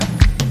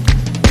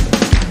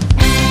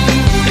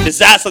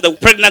desires of the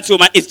pregnant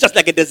woman is just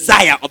like a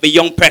desire of a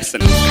young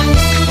person.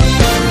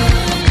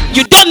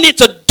 You don't need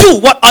to do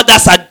what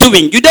others are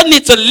doing. You don't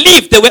need to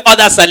live the way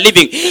others are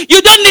living.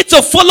 You don't need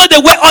to follow the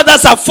way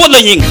others are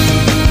following.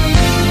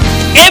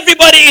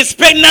 Everybody is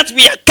pregnant.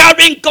 We are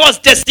carrying God's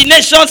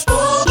destinations.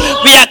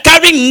 We are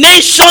carrying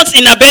nations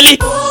in our belly.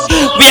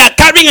 We are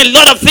carrying a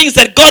lot of things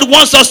that God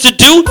wants us to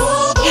do.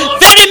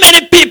 Very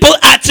many people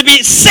are to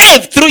be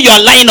saved through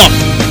your lineup.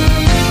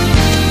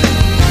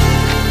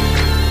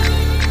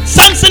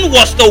 Samson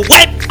was to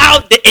wipe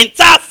out the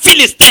entire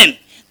Philistine.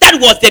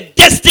 That was the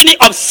destiny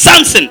of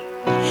Samson.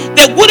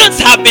 There wouldn't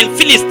have been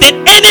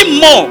Philistine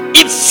anymore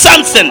if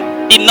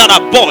Samson did not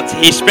abort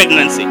his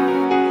pregnancy.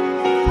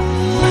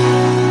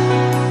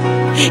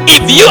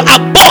 If you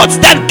abort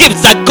that gift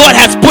that God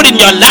has put in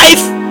your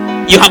life,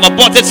 you have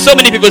aborted so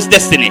many people's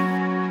destiny.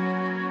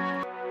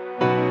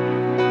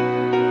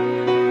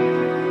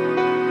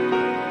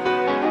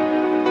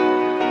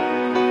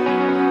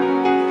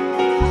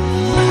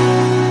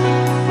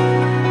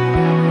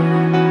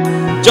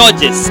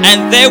 Judges,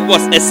 and there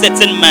was a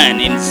certain man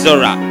in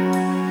Zorah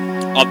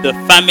of the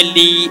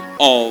family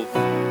of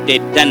the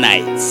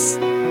Danites,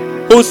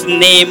 whose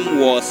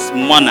name was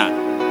Mona,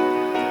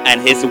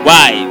 and his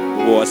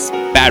wife was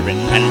barren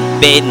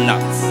and bare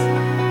not.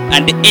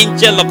 And the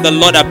angel of the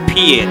Lord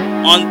appeared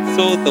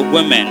unto the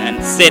woman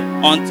and said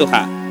unto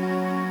her,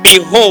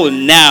 Behold,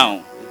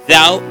 now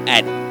thou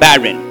art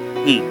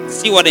barren.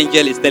 See what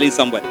angel is telling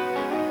somebody.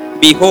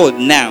 Behold,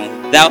 now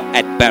thou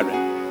art barren,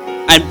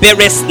 and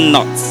bearest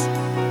not,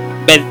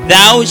 but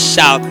thou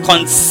shalt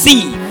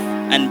conceive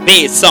and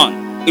bear a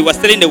son. He was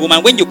telling the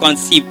woman, when you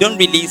conceive, don't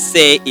really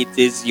say it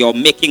is your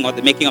making or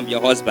the making of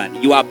your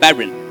husband. You are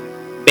barren.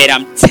 But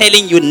I'm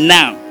telling you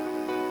now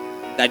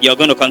that you're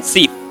going to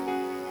conceive.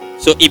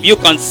 So if you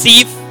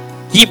conceive,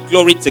 give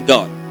glory to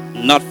God,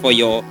 not for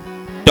your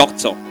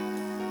doctor.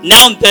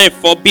 Now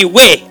therefore,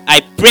 beware,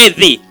 I pray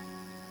thee.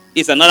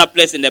 It's another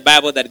place in the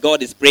Bible that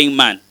God is praying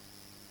man.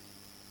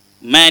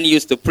 Man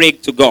used to pray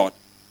to God.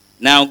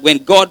 Now, when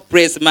God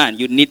prays man,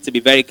 you need to be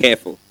very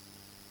careful.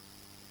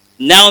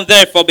 Now,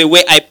 therefore,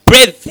 beware, I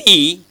pray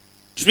thee,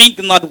 drink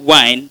not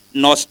wine,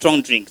 nor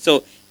strong drink.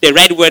 So, the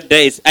right word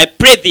there is, I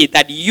pray thee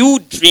that you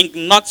drink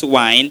not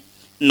wine,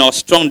 nor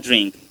strong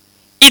drink.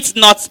 Eat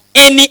not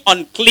any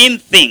unclean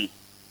thing.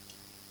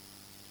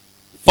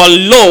 For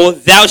lo,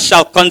 thou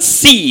shalt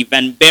conceive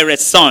and bear a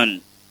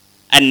son,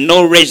 and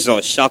no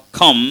razor shall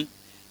come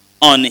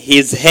on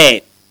his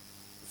head.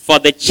 For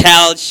the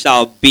child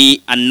shall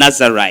be a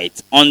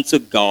Nazarite unto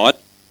God.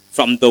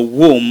 From the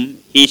womb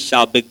he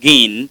shall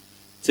begin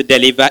to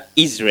deliver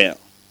Israel.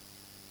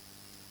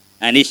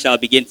 And he shall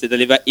begin to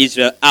deliver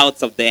Israel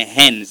out of the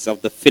hands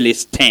of the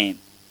Philistine.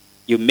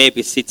 You may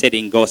be seated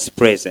in God's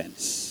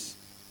presence.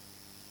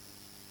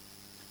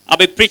 I'll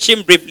be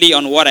preaching briefly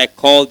on what I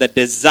call the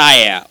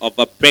desire of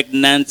a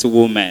pregnant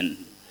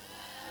woman.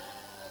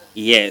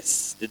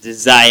 Yes, the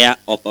desire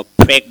of a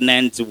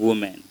pregnant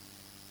woman.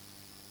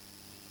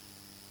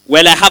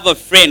 Well, I have a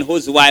friend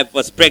whose wife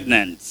was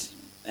pregnant,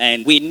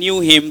 and we knew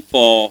him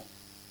for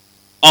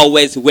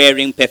always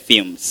wearing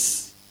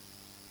perfumes.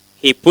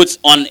 He puts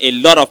on a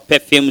lot of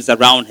perfumes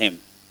around him.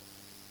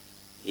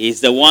 He's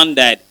the one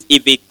that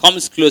if he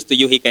comes close to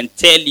you, he can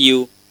tell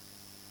you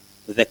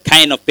the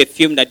kind of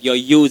perfume that you're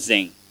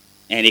using,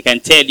 and he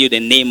can tell you the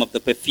name of the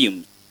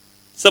perfume.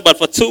 So, but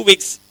for 2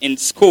 weeks in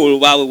school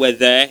while we were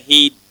there,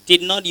 he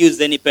did not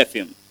use any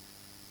perfume.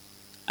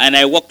 And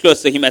I walked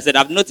close to him. I said,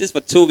 I've noticed for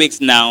 2 weeks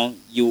now,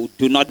 you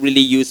do not really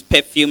use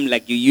perfume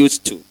like you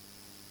used to.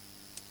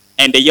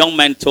 And the young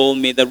man told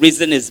me the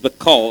reason is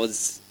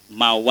because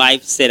my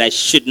wife said I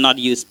should not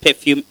use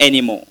perfume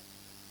anymore.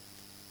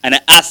 And I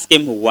asked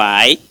him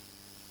why.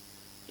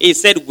 He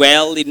said,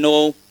 well, you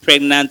know,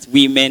 pregnant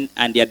women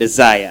and their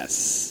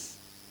desires.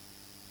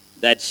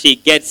 That she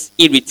gets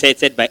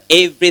irritated by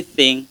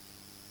everything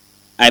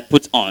I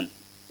put on.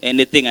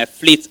 Anything I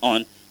flit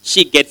on,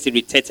 she gets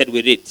irritated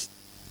with it.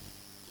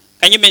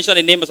 Can you mention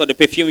the names of the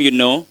perfume you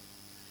know?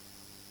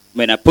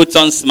 When I put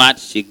on Smart,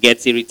 she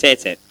gets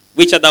irritated.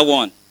 Which other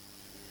one?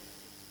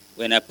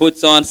 When I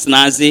put on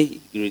Snazzy,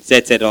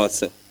 irritated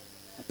also.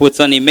 I put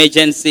on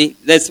Emergency.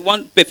 There's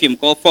one perfume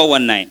called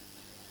 419.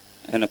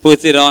 And I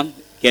put it on,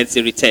 gets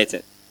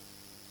irritated.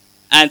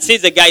 And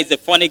since the guy is a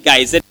funny guy,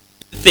 he said,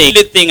 the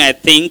only thing I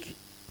think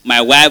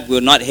my wife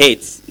will not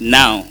hate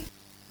now,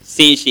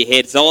 since she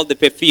hates all the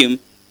perfume,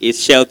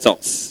 is Shell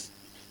Tox.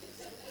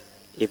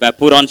 If I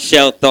put on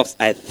Shell Tox,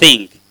 I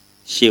think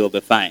she will be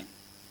fine.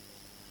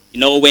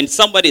 You know, when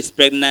somebody is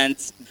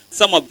pregnant,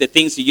 some of the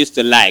things you used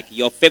to like,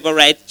 your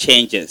favorite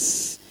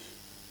changes.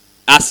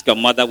 Ask your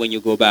mother when you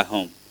go back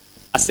home.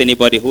 Ask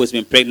anybody who has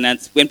been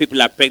pregnant. When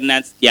people are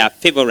pregnant, their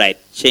favorite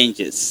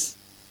changes.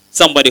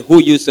 Somebody who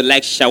used to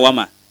like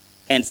shawarma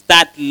can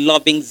start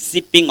loving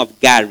zipping of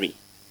gari.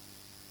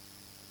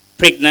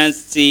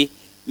 Pregnancy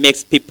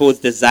makes people's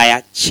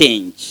desire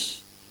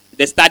change.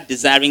 They start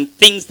desiring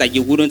things that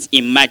you wouldn't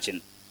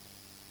imagine.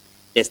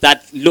 They start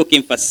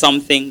looking for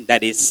something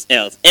that is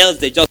else. Else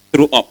they just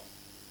threw up.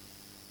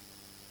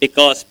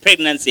 Because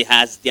pregnancy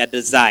has their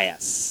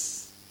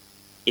desires.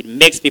 It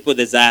makes people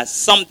desire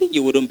something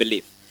you wouldn't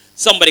believe.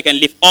 Somebody can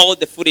leave all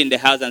the food in the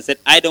house and say,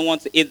 I don't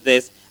want to eat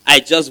this. I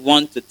just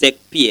want to take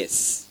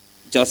PS.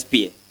 Just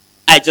pear.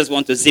 I just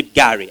want to zip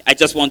Gary. I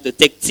just want to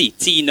take tea.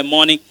 Tea in the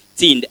morning,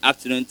 tea in the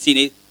afternoon,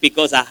 tea.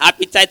 Because her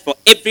appetite for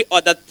every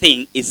other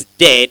thing is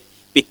dead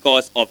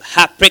because of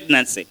her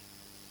pregnancy.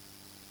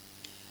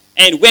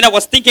 And when I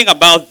was thinking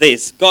about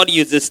this, God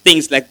uses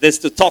things like this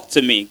to talk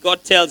to me.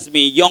 God tells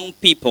me young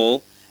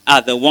people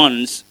are the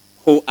ones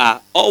who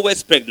are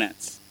always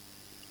pregnant.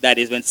 That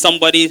is, when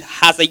somebody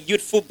has a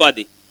youthful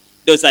body,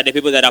 those are the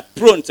people that are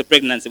prone to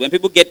pregnancy. When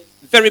people get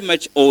very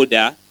much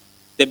older,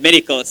 the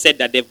medical said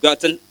that they've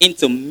gotten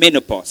into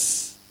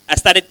menopause. I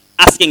started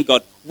asking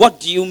God, what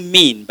do you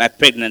mean by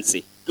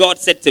pregnancy? God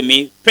said to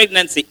me,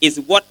 pregnancy is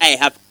what I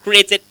have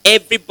created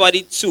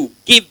everybody to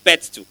give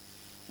birth to.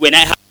 When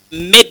I have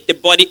made the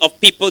body of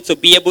people to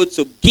be able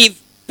to give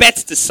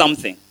birth to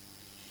something.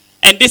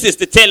 And this is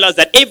to tell us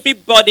that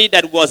everybody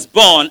that was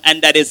born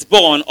and that is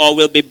born or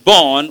will be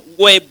born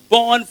were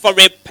born for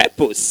a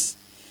purpose.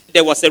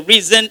 There was a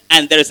reason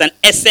and there is an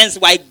essence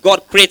why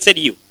God created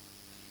you.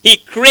 He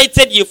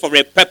created you for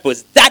a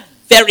purpose. That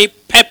very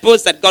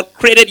purpose that God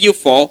created you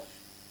for,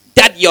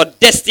 that your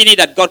destiny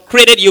that God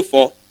created you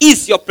for,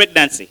 is your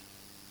pregnancy.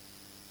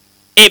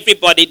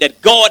 Everybody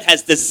that God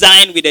has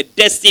designed with a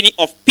destiny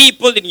of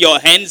people in your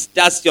hands,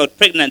 that's your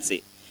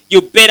pregnancy.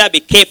 You better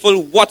be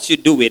careful what you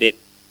do with it.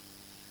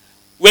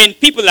 When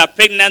people are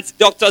pregnant,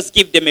 doctors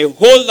give them a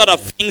whole lot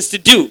of things to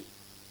do.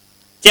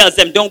 Tells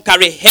them don't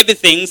carry heavy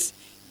things,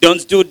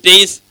 don't do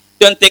this,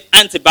 don't take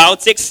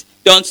antibiotics,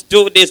 don't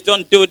do this,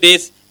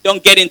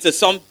 don't get into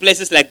some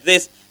places like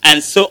this,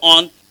 and so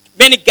on.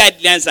 Many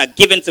guidelines are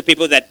given to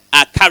people that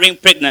are carrying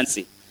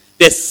pregnancy.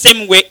 The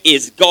same way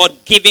is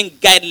God giving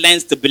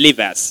guidelines to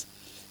believers.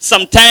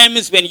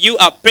 Sometimes when you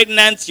are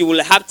pregnant, you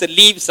will have to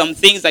leave some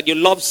things that you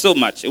love so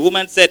much. A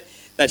woman said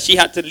that she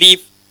had to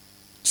leave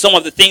some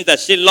of the things that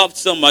she loved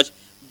so much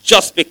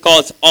just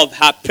because of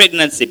her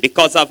pregnancy,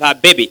 because of her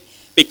baby,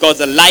 because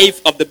the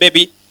life of the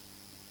baby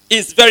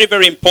is very,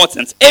 very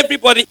important.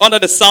 Everybody under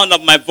the sound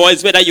of my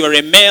voice, whether you're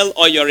a male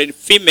or you're a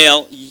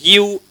female,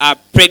 you are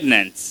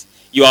pregnant.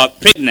 You are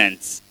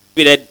pregnant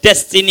with a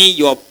destiny.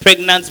 You're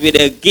pregnant with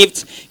a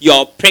gift.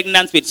 You're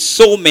pregnant with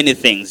so many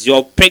things.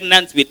 You're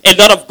pregnant with a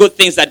lot of good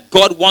things that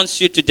God wants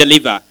you to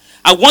deliver.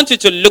 I want you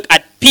to look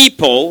at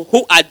people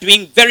who are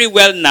doing very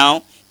well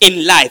now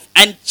in life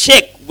and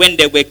check when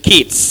they were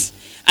kids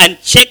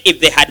and check if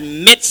they had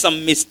made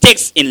some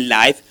mistakes in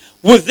life.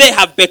 Would they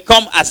have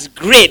become as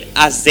great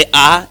as they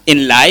are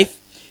in life?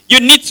 You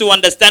need to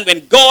understand,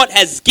 when God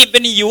has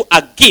given you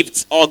a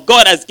gift or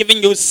God has given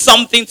you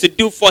something to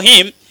do for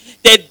him,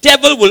 the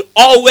devil will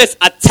always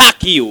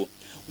attack you.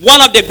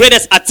 One of the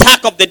greatest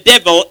attacks of the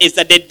devil is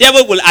that the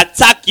devil will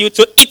attack you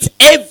to eat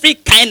every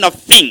kind of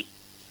thing.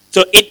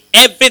 To eat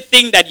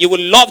everything that you would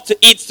love to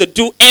eat, to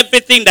do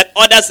everything that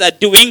others are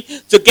doing,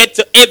 to get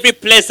to every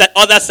place that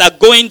others are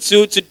going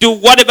to do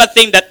whatever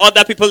thing that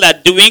other people are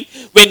doing.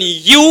 When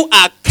you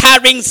are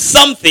carrying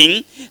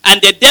something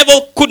and the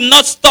devil could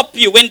not stop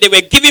you when they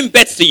were giving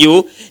birth to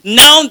you,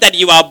 now that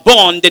you are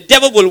born, the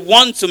devil will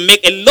want to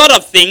make a lot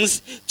of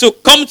things to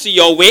come to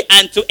your way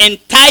and to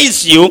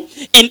entice you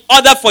in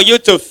order for you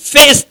to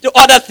face the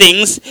other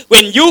things.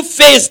 When you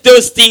face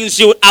those things,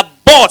 you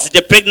abort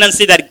the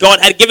pregnancy that God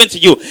had given to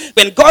you.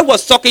 When God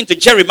was talking to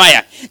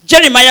Jeremiah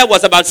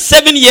was about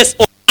 7 years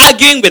old,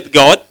 arguing with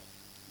God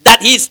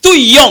that he is too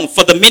young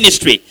for the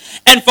ministry.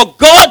 And for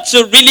God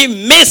to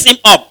really mess him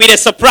up with a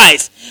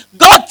surprise,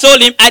 God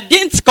told him, I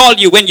didn't call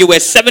you when you were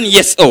 7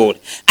 years old.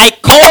 I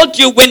called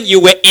you when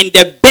you were in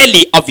the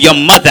belly of your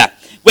mother.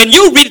 When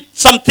you read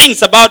some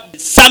things about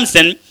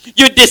Samson,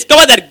 you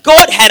discover that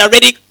God had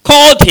already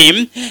called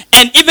him,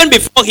 and even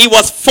before he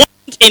was formed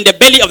in the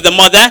belly of the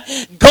mother,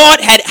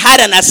 God had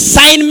an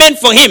assignment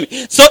for him.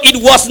 So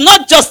it was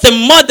not just the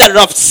mother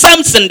of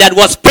Samson that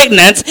was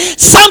pregnant.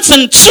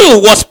 Samson too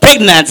was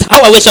pregnant.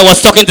 How I wish I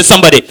was talking to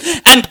somebody.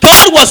 And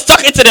God was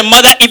talking to the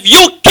mother, if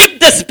you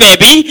keep this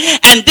baby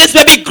and this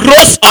baby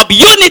grows up,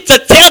 you need to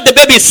tell the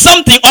baby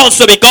something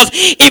also, because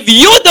if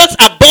you don't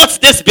abort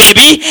this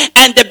baby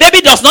and the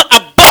baby does not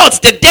abort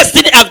the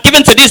destiny I've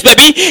given to this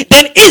baby,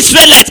 then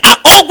Israelites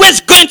are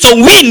always going to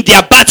win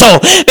their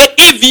battle. But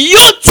if you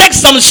take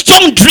some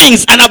strong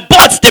drinks and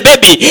abort the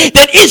baby,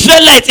 then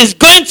Israelites is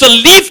going to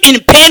live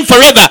in pain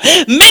forever.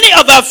 Many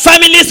of our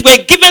families were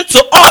given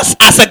to us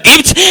as a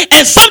gift,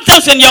 and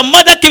sometimes when your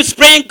mother keeps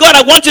praying, God,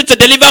 I want you to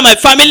deliver my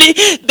family,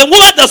 the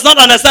woman does not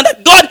understand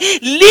that God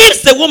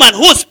leaves the woman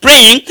who's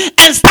praying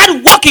and start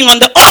working on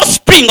the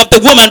offspring of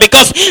the woman,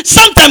 because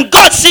sometimes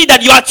God sees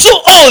that you are too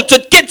old to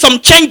get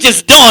some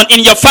changes done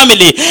in your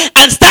family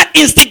and start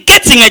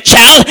instigating a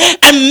child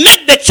and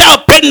make the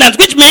child pregnant,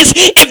 which means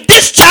if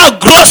this child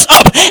grows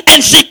up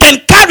and she can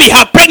carry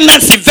her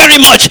pregnancy very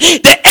much,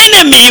 the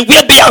enemy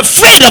will be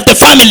afraid of the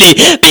family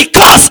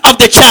because of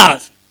the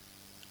child.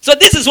 So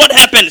this is what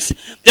happens.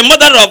 The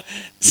mother of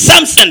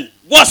Samson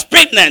was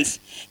pregnant,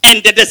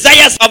 And the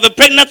desires of a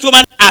pregnant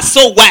woman are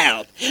so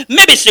wild.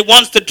 Maybe she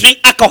wants to drink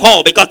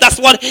alcohol because that's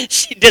what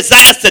she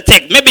desires to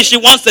take. Maybe she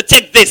wants to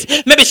take this.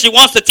 Maybe she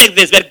wants to take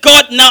this. But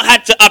God now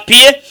had to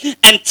appear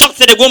and talk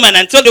to the woman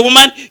and tell the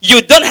woman,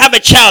 you don't have a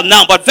child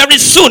now, but very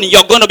soon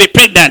you're going to be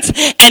pregnant.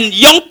 And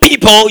young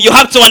people, you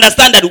have to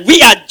understand that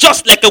we are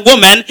just like a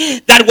woman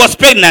that was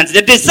pregnant.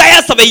 The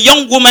desires of a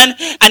young woman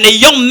and a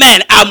young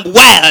man are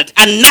wild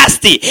and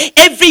nasty.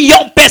 Every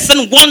young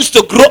person wants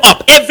to grow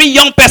up. Every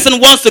young person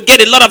wants to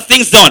get a lot of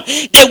things done.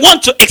 They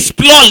want to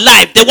explore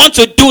life. They want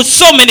to do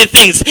so many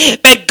things.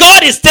 But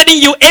God is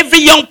telling you, every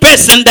young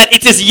person, that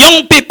it is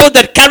young people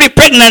that carry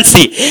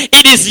pregnancy.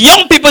 It is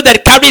young people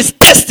that carries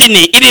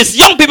destiny. It is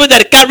young people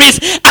that carries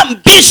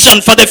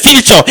ambition for the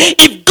future.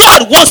 If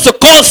God wants to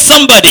call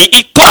somebody,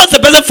 he calls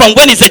the person from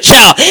when he's a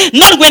child,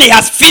 not when he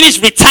has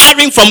finished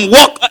retiring from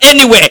work or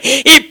anywhere.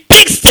 He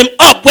picks them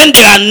up when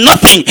they are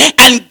nothing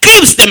and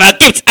gives them a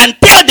gift and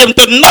tell them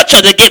to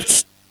nurture the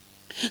gifts.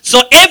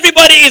 So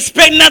everybody is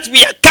pregnant.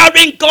 We are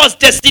carrying God's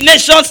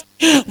destinations.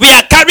 We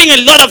are carrying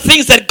a lot of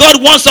things that God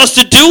wants us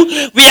to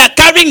do. We are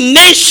carrying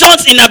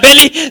nations in our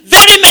belly.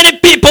 Very many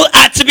people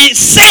are to be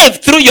saved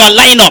through your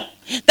lineup.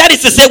 That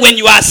is to say, when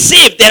you are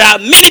saved, there are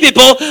many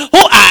people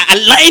who are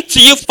aligned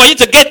to you for you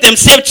to get them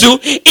saved too.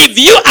 If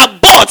you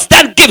abort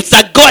that gift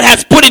that God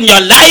has put in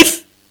your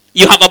life,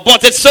 you have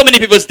aborted so many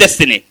people's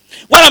destiny.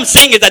 What I'm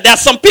saying is that there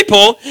are some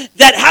people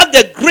that have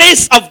the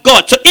grace of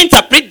God to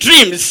interpret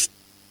dreams.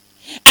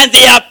 And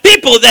there are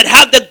people that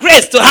have the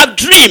grace to have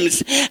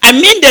dreams. I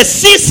mean, they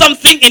see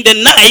something in the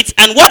night,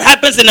 and what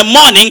happens in the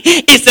morning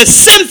is the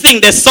same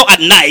thing they saw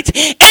at night.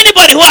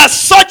 Anybody who has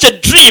such a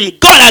dream,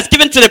 God has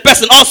given to the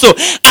person also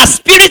a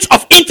spirit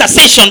of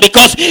intercession,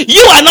 because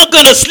you are not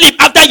going to sleep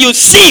after you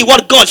see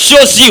what God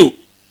shows you.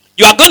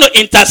 You are going to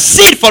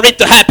intercede for it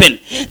to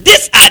happen.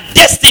 These are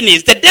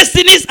destinies. The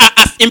destinies are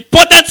as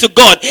important to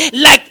God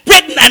like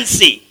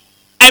pregnancy.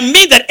 I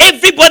mean that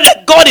everybody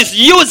that God is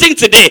using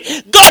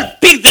today, God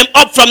picked them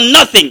up from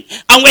nothing.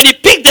 And when he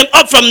picked them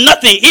up from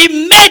nothing,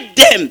 he made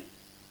them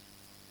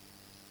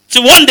to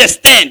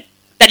understand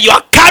that you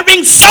are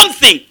carrying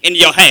something in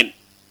your hand.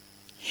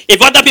 If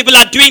other people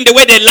are doing the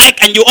way they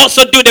like and you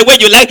also do the way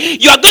you like,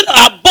 you are going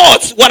to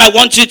abort what I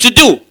want you to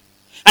do.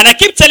 And I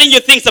keep telling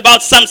you things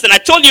about Samson. I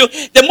told you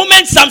the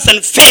moment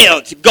Samson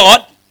failed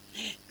God,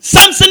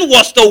 Samson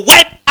was to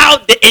wipe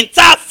out the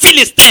entire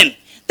Philistine.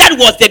 That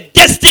was the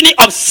destiny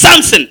of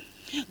Samson.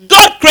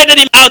 God created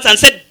him out and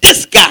said,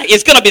 this guy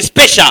is going to be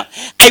special.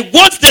 I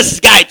want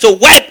this guy to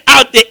wipe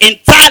out the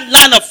entire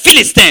land of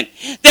Philistine.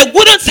 There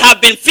wouldn't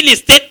have been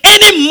Philistine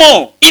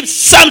anymore if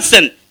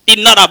Samson did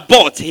not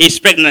abort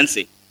his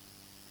pregnancy.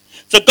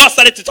 So God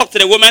started to talk to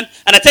the woman.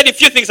 And I tell you a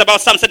few things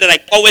about Samson that I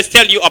always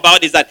tell you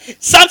about, is that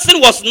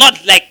Samson was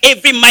not like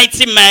every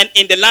mighty man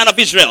in the land of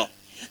Israel.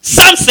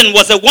 Samson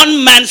was a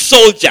one-man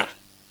soldier.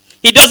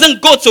 He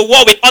doesn't go to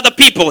war with other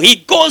people. He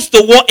goes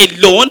to war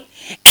alone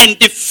and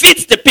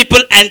defeats the people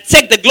and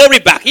take the glory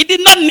back. He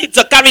did not need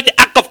to carry the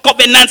Ark of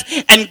Covenant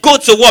and go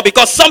to war,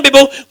 because some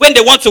people, when they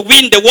want to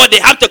win the war,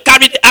 they have to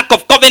carry the Ark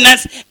of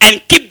Covenant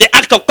and keep the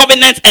Ark of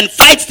Covenant and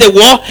fight the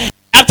war.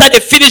 After they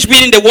finish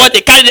winning the war,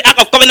 they carry the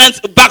Ark of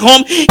Covenant back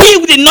home.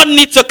 He did not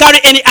need to carry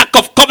any Ark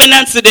of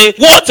Covenant to the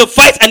war to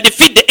fight and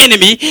defeat the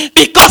enemy,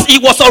 because he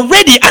was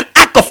already an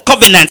Ark of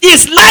Covenant.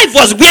 His life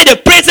was where the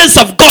presence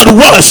of God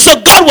was. So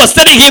God was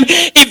telling him,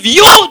 if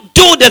you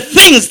do the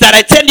things that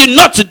I tell you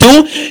not to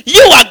do,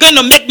 you are going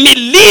to make me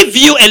leave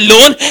you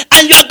alone,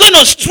 and you are going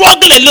to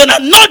struggle alone.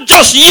 And not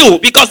just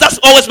you, because that's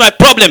always my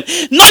problem.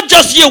 Not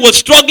just you will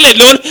struggle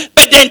alone,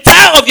 but the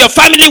entire of your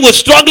family will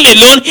struggle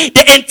alone.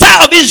 The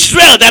entire of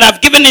Israel that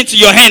I've given into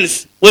your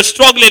hands will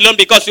struggle alone,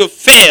 because you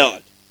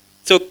failed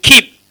to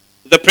keep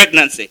the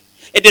pregnancy.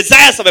 The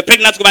desires of a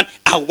pregnant woman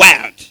are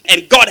wild.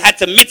 And God had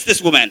to meet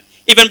this woman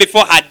even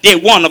before her day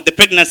one of the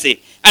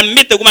pregnancy, and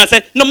meet the woman and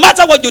say, no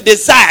matter what you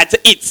desire to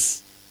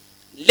eat,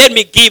 let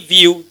me give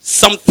you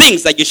some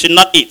things that you should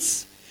not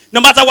eat. No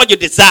matter what you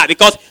desire,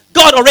 because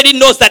God already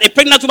knows that a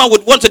pregnant woman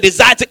would want to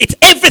desire to eat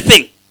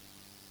everything.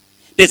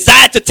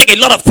 Desire to take a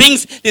lot of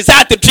things,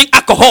 desire to drink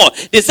alcohol,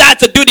 desire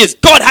to do this.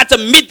 God had to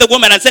meet the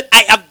woman and said,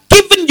 I have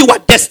given you a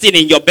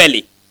destiny in your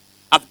belly.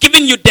 I've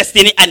given you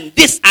destiny, and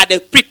these are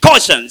the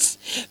precautions,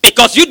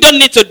 because you don't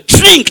need to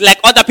drink like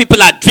other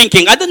people are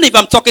drinking. I don't know if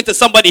I'm talking to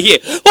somebody here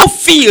who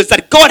feels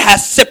that God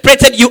has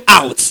separated you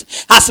out,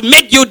 has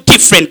made you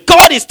different.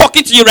 God is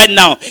talking to you right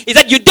now. Is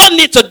that you don't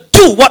need to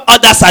do what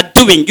others are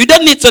doing. You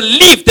don't need to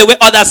live the way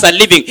others are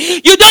living.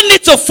 You don't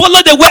need to follow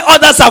the way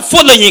others are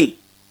following.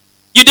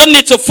 You don't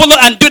need to follow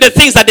and do the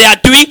things that they are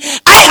doing.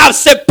 I have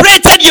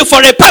separated you for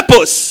a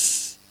purpose.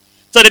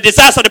 So the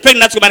desires of the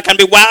pregnant woman can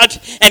be wild.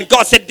 And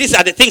God said, these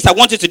are the things I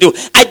want you to do.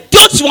 I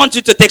don't want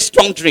you to take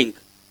strong drink.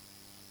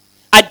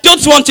 I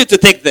don't want you to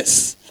take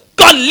this.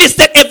 God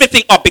listed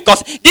everything up,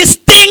 because these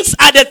things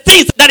are the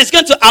things that is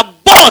going to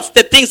abort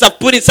the things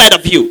I've put inside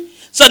of you.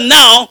 So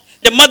now,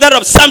 the mother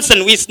of Samson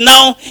is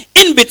now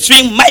in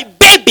between my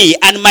baby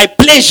and my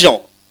pleasure.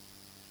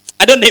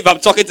 I don't know if I'm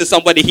talking to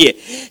somebody here.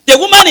 The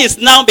woman is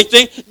now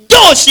between,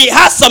 though she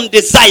has some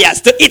desires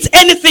to eat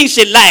anything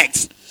she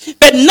likes,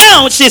 but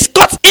now she's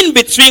caught in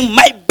between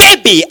my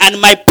baby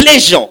and my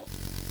pleasure.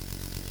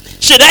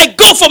 Should I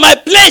go for my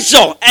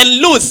pleasure and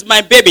lose my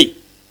baby?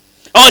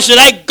 Or should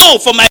I go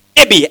for my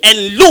baby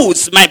and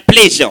lose my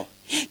pleasure?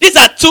 These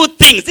are two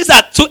things. These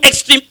are two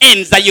extreme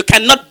ends that you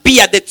cannot be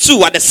at the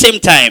two at the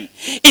same time.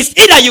 It's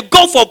either you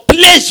go for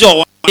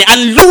pleasure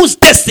and lose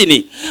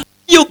destiny.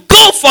 You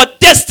go for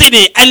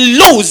destiny and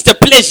lose the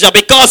pleasure,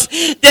 because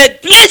the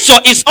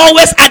pleasure is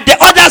always at the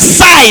other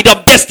side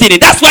of destiny.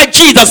 That's why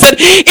Jesus said,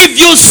 if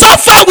you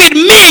suffer with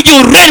me,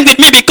 you reign with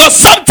me. Because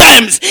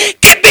sometimes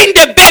keeping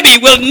the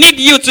baby will need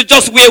you to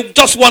just wear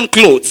just one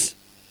clothes.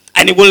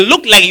 And it will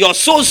look like you're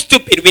so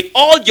stupid with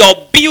all your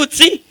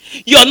beauty.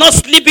 You're not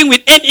sleeping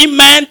with any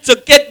man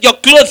to get your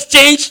clothes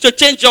changed, to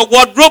change your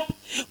wardrobe.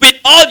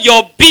 With all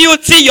your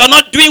beauty, you're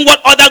not doing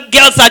what other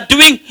girls are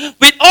doing.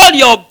 With all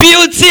your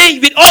beauty,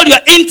 with all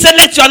your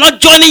intellect, you're not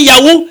joining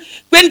Yahoo.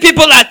 When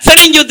people are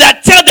telling you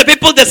that, tell the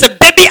people there's a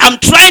baby I'm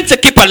trying to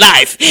keep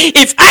alive.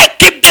 If I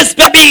keep this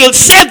baby, it'll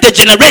save the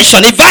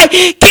generation. If I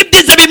keep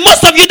this baby,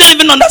 most of you don't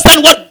even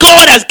understand what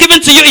God has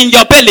given to you in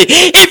your belly.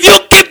 If you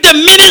keep the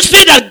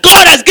ministry that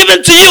God has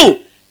given to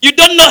you, you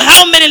don't know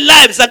how many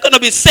lives are going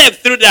to be saved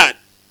through that.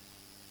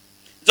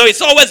 So it's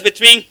always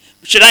between,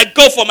 should I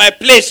go for my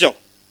pleasure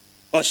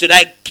or should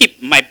I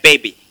keep my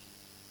baby?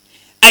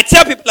 I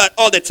tell people that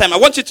all the time. I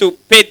want you to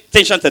pay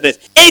attention to this.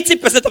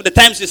 80% of the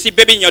times you see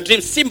baby in your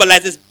dreams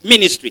symbolizes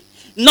ministry.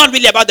 Not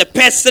really about the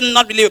person,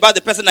 not really about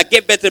the person that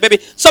gave birth to the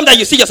baby. Sometimes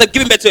you see yourself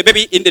giving birth to a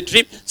baby in the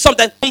dream.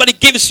 Sometimes somebody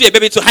gives you a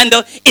baby to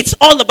handle. It's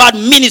all about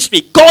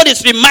ministry. God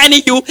is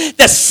reminding you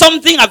there's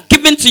something I've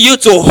given to you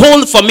to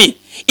hold for me.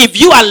 If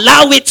you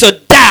allow it to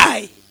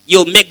die,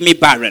 you'll make me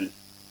barren.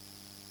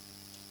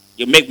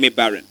 You make me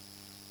barren.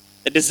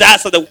 The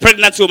desires of the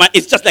pregnant woman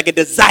is just like a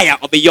desire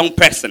of a young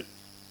person.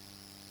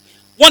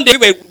 One day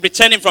we were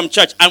returning from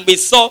church and we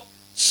saw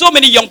so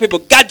many young people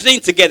gathering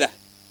together.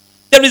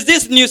 There is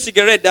this new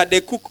cigarette that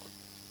they cook.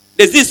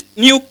 There's this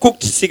new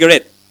cooked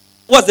cigarette.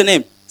 What's the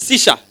name?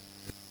 Shisha.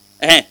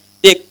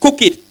 They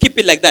cook it, keep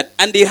it like that,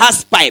 and it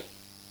has pipe.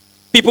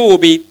 People will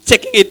be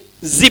taking it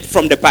zip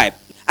from the pipe.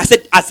 I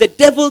said, has the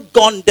devil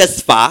gone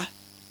this far?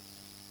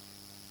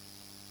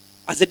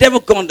 Has the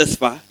devil gone this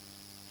far?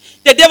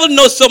 The devil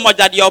knows so much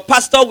that your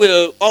pastor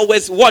will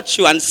always watch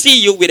you and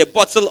see you with a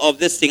bottle of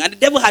this thing. And the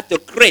devil had to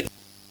create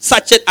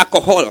sachet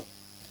alcohol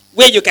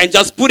where you can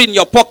just put in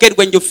your pocket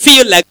when you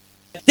feel like.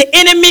 The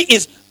enemy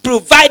is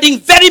providing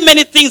very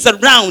many things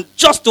around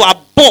just to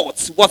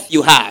abort what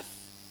you have.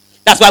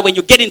 That's why when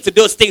you get into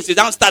those things, you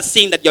don't start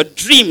seeing that your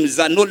dreams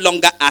are no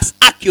longer as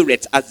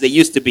accurate as they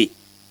used to be.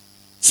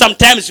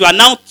 Sometimes you are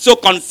now so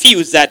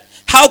confused that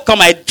how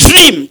come I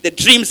dream the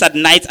dreams at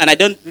night and I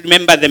don't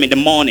remember them in the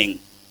morning?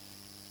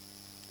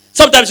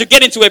 Sometimes you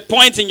get into a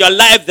point in your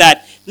life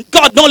that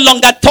God no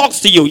longer talks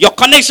to you. Your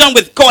connection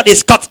with God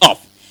is cut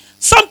off.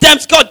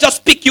 Sometimes God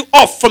just pick you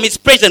off from his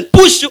presence,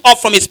 push you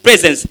off from his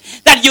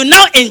presence, that you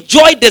now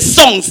enjoy the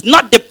songs,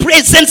 not the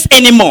presence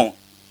anymore.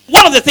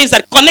 One of the things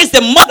that connects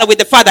the mother with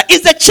the father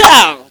is the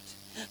child.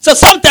 So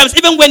sometimes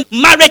even when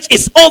marriage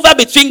is over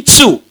between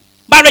two,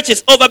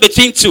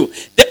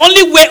 the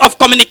only way of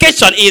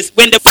communication is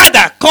when the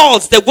father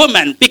calls the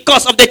woman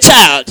because of the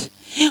child.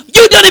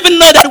 You don't even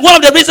know that one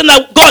of the reasons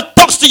that God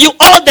talks to you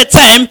all the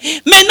time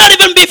may not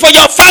even be for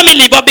your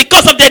family, but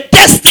because of the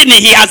destiny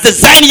he has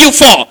designed you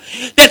for.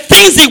 The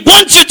things he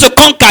wants you to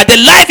conquer,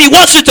 the life he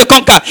wants you to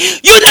conquer.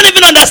 You don't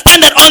even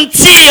understand that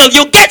until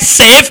you get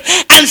saved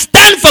and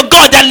stand for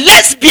God, that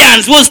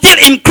lesbians will still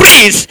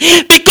increase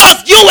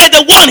because you were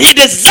the one he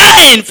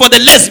designed for the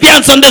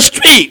lesbians on the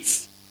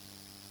streets.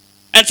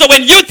 And so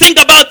when you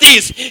think about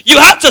this, you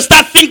have to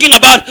start thinking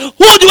about,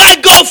 who do I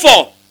go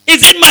for?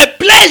 Is it my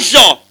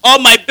pleasure or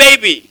my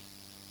baby?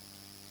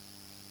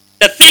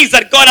 The things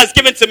that God has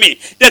given to me,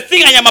 the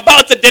thing I am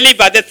about to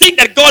deliver, the thing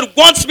that God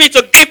wants me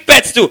to give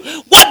birth to,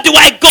 what do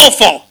I go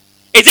for?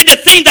 Is it the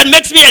thing that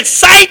makes me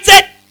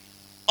excited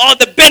or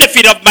the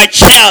benefit of my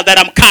child that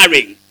I'm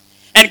carrying?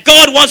 And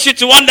God wants you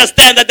to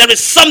understand that there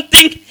is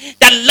something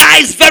that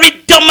lies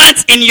very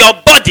dormant in your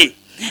body.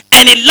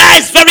 And it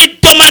lies very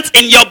dormant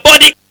in your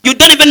body. You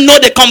don't even know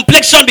the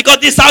complexion, because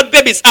this is how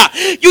babies are.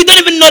 You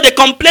don't even know the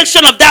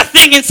complexion of that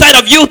thing inside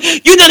of you.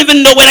 You don't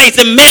even know whether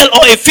it's a male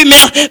or a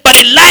female, but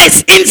it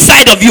lies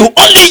inside of you.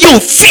 Only you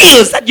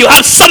feels that you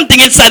have something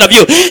inside of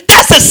you.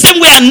 That's the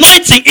same way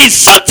anointing is.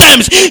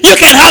 Sometimes you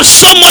can have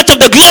so much of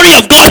the glory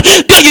of God,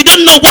 though you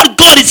don't know what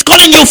God is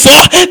calling you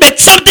for, but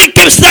something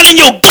keeps telling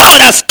you, God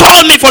has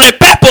called me for a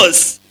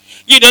purpose.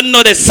 You don't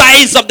know the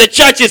size of the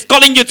church he's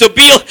calling you to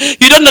build.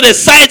 You don't know the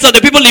size of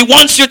the people he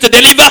wants you to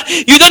deliver.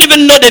 You don't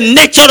even know the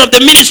nature of the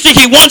ministry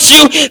he wants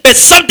you. But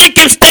something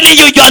keeps telling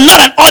you are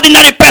not an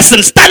ordinary person.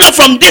 Stand up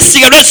from these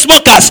cigarette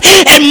smokers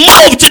and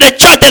move to the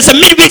church. There's a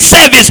midweek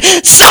service.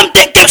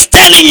 Something keeps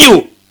telling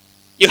you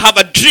you have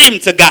a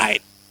dream to guide.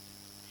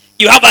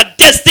 You have a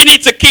destiny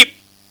to keep.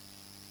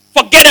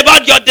 Forget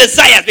about your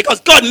desires,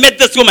 because God God met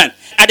this woman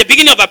at the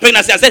beginning of her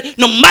pregnancy and said,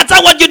 no matter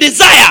what you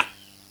desire,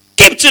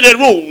 keep to the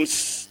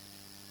rules.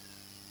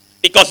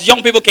 Because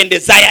young people can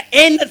desire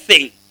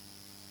anything.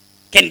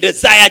 Can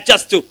desire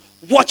just to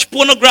watch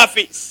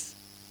pornographies.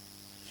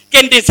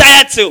 Can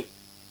desire to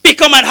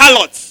become an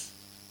harlot.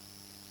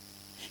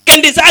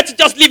 Can desire to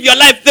just live your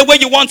life the way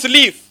you want to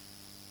live.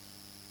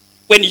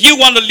 When you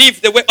want to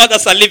live the way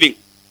others are living,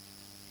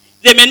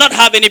 they may not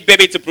have any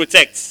baby to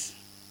protect.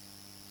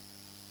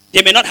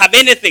 They may not have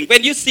anything.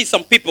 When you see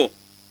some people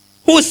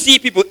who see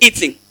people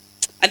eating,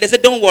 and they say,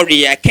 don't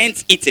worry, I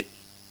can't eat it.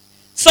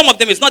 Some of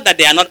them, it's not that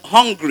they are not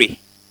hungry,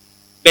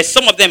 but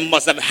some of them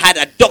must have had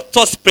a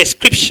doctor's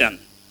prescription.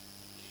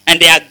 And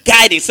they are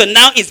guiding. So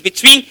now it's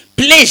between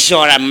pleasure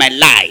and my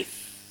life.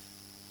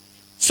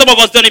 Some of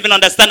us don't even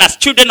understand as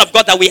children of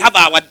God that we have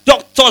our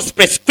doctor's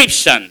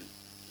prescription.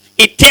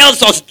 It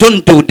tells us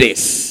don't do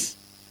this.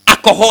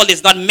 Alcohol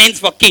is not meant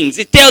for kings.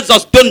 It tells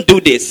us don't do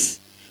this.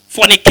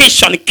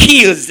 Fornication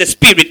kills the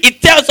spirit.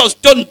 It tells us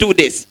don't do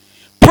this.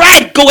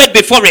 Pride goeth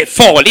before a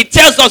fall. It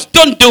tells us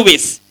don't do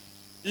it.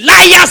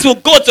 Liars will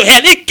go to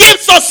hell. It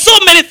gives us so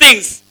many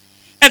things.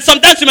 And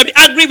sometimes we may be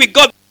angry with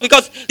God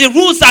because the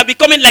rules are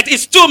becoming like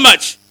it's too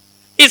much.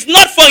 It's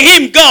not for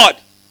him, God.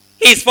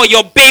 It's for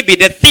your baby,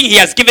 the thing he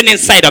has given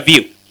inside of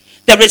you.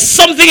 There is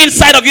something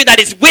inside of you that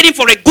is waiting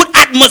for a good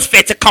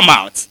atmosphere to come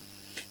out.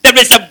 There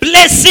is a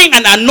blessing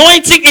and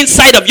anointing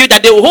inside of you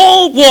that the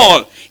whole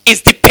world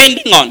is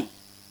depending on.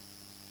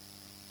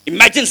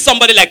 Imagine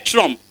somebody like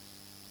Trump.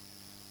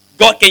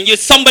 God can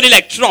use somebody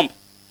like Trump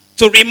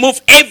to remove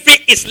every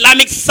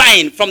Islamic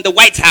sign from the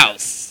White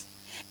House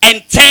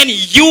and turn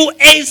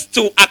U.S.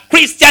 to a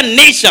Christian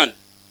nation.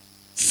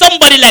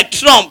 Somebody like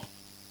Trump,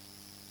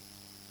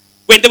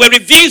 when they were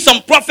reviewing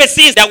some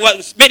prophecies that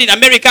was made in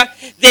America,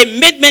 they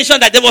made mention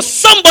that there was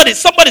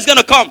somebody's going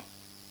to come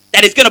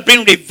that is going to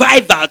bring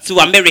revival to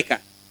America.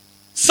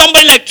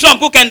 Somebody like Trump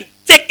who can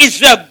take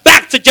Israel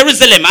back to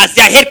Jerusalem as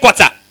their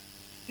headquarters.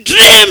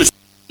 Dreams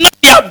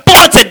not be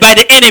aborted by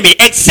the enemy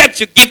except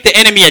you give the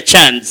enemy a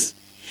chance.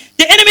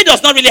 The enemy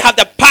does not really have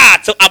the power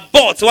to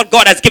abort what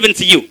God has given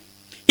to you.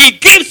 He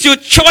gives you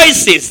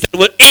choices that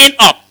will end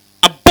up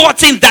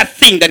aborting that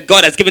thing that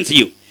God has given to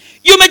you.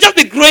 You may just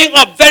be growing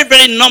up very,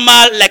 very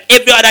normal like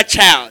every other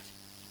child.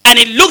 And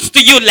it looks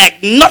to you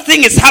like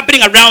nothing is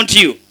happening around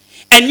you.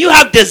 And you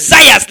have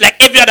desires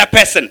like every other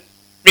person.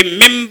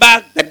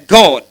 Remember that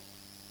God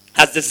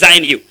has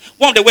designed you.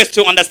 One of the ways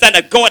to understand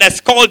that God has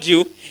called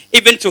you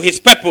even to his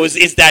purpose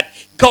is that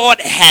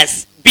God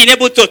has been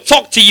able to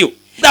talk to you.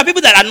 There are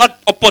people that are not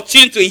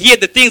opportune to hear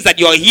the things that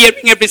you are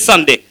hearing every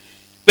Sunday.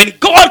 When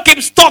God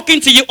keeps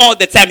talking to you all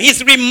the time,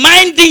 he's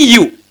reminding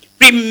you,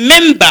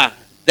 remember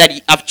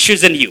that I've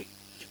chosen you.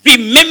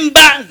 Remember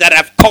that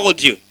I've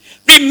called you.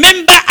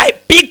 Remember I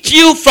picked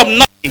you from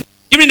nothing.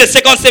 During the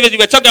second service, we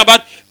were talking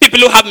about people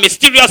who have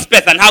mysterious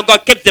birth and how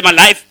God kept them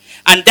alive.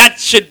 And that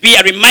should be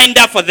a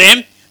reminder for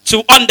them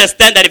to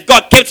understand that if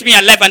God kept me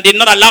alive and did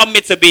not allow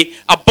me to be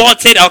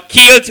aborted or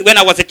killed when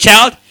I was a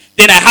child,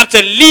 then I have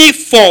to live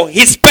for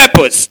his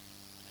purpose.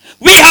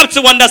 We have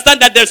to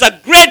understand that there's a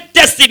great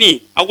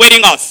destiny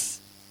awaiting us.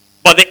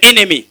 But the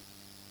enemy,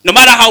 no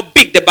matter how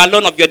big the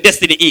balloon of your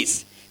destiny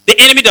is, the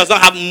enemy does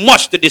not have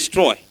much to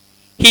destroy.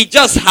 He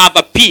just have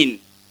a pin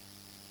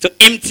to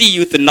empty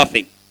you to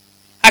nothing.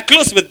 I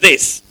close with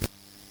this.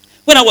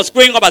 When I was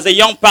growing up as a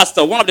young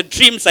pastor, one of the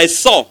dreams I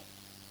saw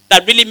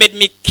that really made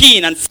me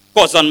keen and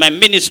focus on my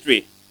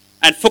ministry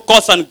and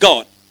focus on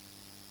God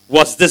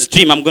was this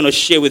dream I'm going to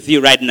share with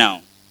you right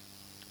now.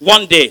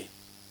 One day,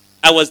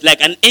 I was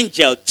like an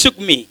angel took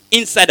me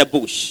inside a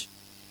bush.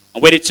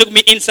 And when he took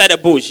me inside a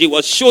bush, he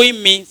was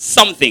showing me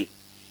something.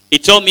 He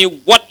told me,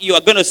 what you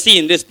are going to see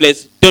in this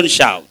place, don't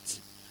shout.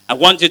 I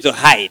want you to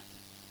hide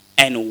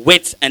and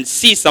wait and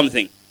see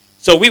something.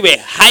 So we were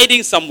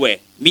hiding somewhere.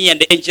 Me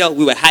and the angel,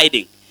 we were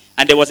hiding.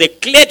 And there was a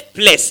cleared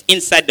place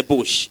inside the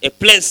bush. A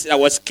place that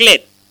was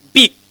cleared,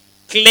 big,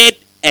 cleared,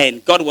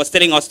 and God was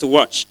telling us to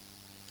watch.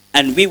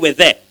 And we were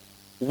there,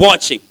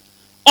 watching.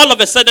 All of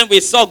a sudden, we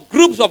saw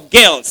groups of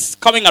girls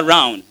coming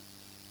around.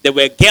 There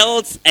were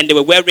girls, and they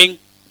were wearing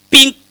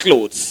pink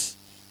clothes.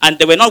 And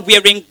they were not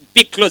wearing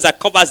big clothes that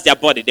covers their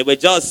body. They were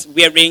just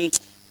wearing,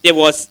 there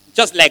was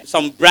just like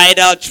some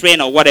bridal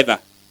train or whatever.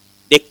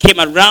 They came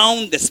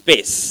around the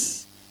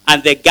space,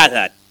 and they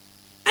gathered.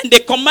 And they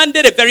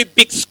commanded a very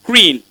big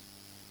screen.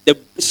 The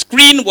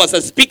screen was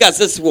as big as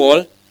this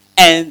wall,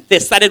 and they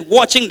started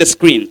watching the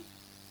screen.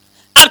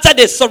 After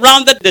they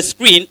surrounded the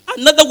screen,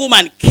 another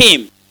woman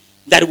came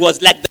that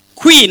was like the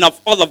queen of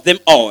all of them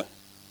all,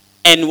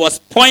 and was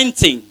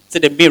pointing to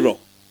the mirror.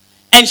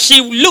 And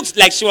she looks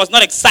like she was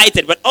not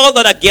excited, but all the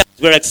other girls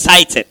were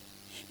excited.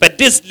 But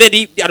this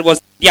lady that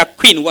was their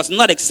queen was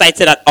not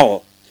excited at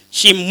all.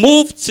 She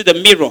moved to the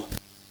mirror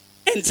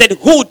and said,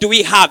 who do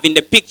we have in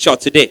the picture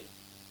today?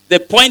 They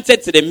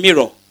pointed to the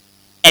mirror,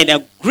 and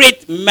a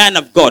great man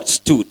of God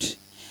stood.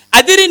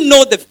 I didn't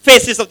know the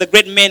faces of the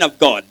great men of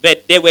God,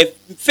 but there were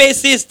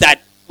faces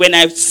that when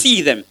I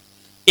see them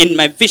in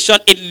my vision,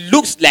 it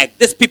looks like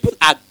these people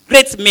are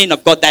great men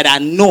of God that are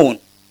known.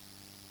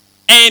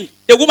 And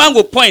the woman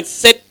will point,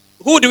 said,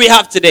 who do we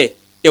have today?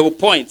 They will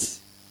point,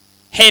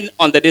 hand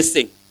under this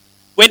thing.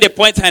 When they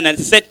point hand and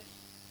said,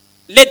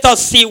 let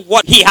us see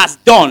what he has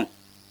done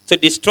to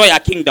destroy our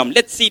kingdom.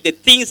 Let's see the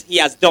things he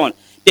has done,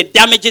 the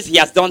damages he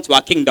has done to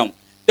our kingdom.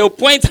 They'll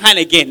point hand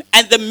again.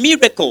 And the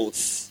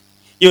miracles.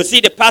 You'll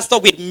see the pastor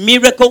with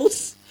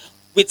miracles,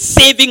 with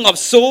saving of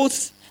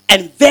souls,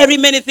 and very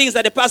many things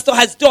that the pastor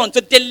has done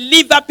to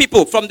deliver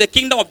people from the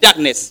kingdom of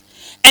darkness.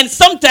 And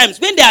sometimes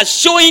when they are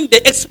showing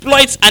the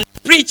exploits and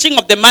preaching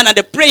of the man and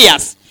the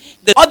prayers,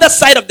 the other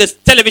side of the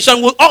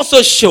television will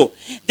also show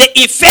the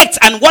effect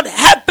and what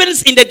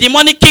happens in the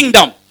demonic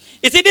kingdom.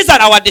 You see, these are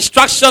our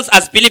distractions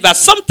as believers.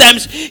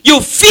 Sometimes you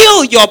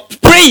feel you're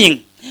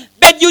praying,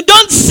 but you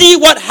don't see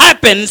what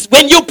happens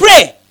when you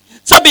pray.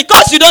 So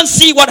because you don't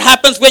see what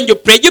happens when you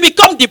pray, you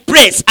become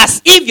depressed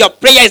as if your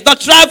prayer is not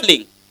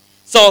traveling.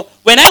 So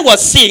when I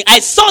was seeing, I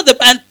saw the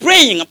man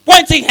praying,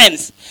 pointing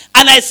hands.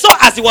 And I saw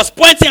as he was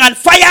pointing, and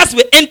fires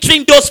were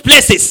entering those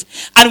places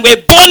and were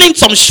burning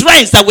some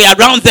shrines that were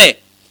around there.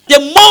 The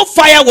more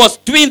fire was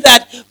doing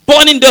that,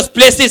 burning those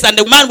places, and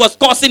the man was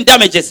causing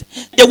damages.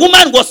 The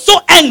woman was so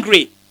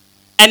angry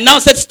and now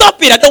said,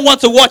 stop it, I don't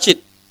want to watch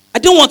it. I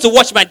don't want to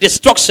watch my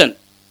destruction.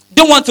 I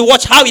don't want to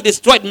watch how he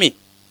destroyed me.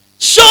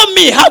 Show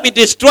me how he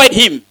destroyed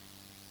him.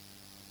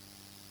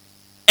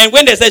 And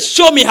when they said,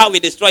 show me how he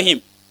destroyed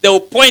him, they will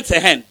point a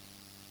hand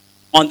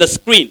on the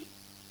screen.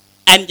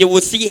 And you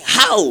will see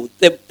how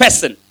the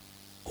person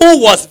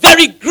who was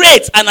very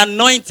great and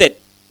anointed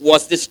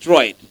was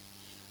destroyed.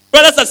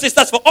 Brothers and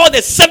sisters, for all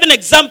the 7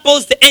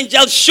 examples the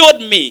angel showed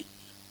me,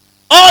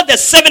 all the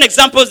 7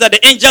 examples that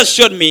the angel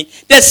showed me,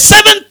 the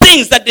 7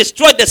 things that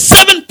destroyed the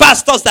 7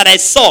 pastors that I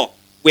saw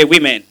were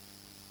women.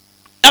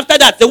 After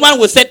that, the one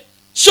will say,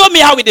 show me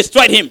how we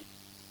destroyed him.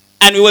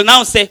 And we will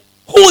now say,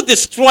 who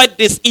destroyed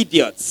these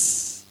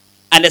idiots?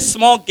 And a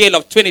small girl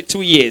of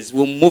 22 years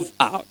will move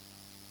out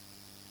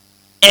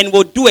and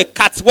will do a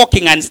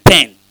catwalking and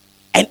stand.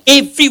 And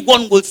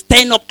everyone will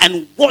stand up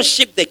and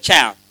worship the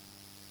child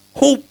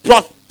who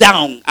brought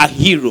down a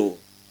hero.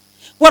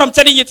 What I'm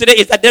telling you today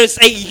is that there is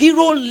a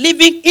hero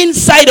living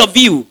inside of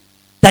you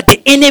that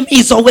the enemy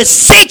is always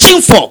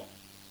searching for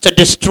to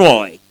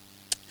destroy.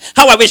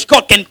 How I wish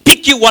God can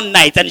pick you one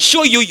night and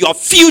show you your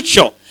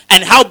future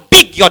and how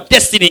big your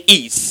destiny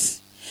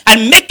is.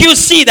 And make you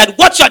see that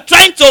what you're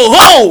trying to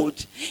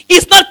hold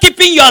is not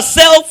keeping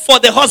yourself for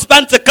the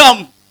husband to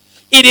come.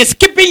 It is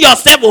keeping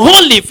yourself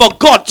holy for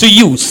God to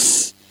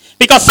use.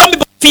 Because some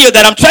people feel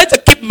that I'm trying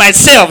to keep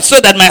myself so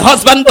that my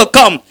husband will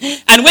come.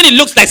 And when it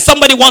looks like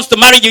somebody wants to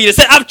marry you, you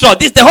say, after all,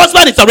 the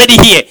husband is already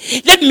here.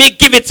 Let me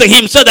give it to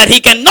him so that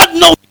he cannot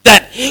know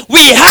that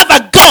we have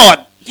a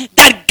God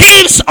that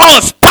gives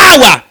us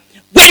power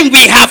when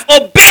we have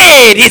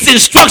obeyed his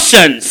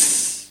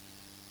instructions.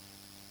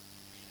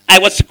 I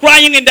was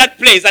crying in that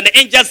place, and the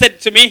angel said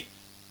to me,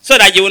 so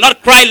that you will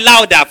not cry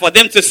louder for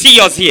them to see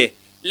us here,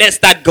 let's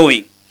start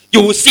going.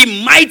 You will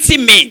see mighty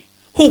men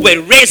who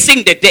were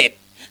raising the dead.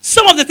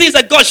 Some of the things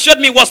that God showed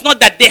me was not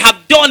that they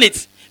have done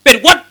it,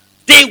 but what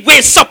they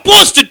were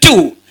supposed to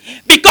do.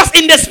 Because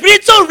in the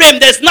spiritual realm,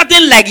 there's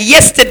nothing like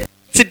yesterday,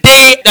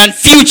 today, and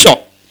future.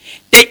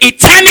 The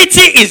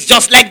eternity is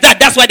just like that.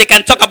 That's why they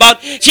can talk about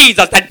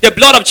Jesus, that the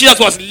blood of Jesus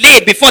was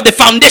laid before the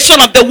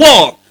foundation of the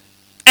world.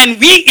 And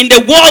we in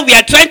the world, we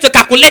are trying to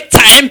calculate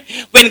time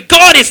when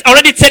God is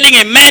already telling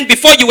a man,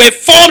 before you were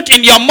formed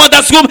in your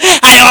mother's womb,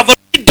 I have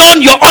already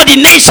done your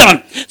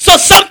ordination. So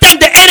sometimes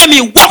the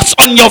enemy works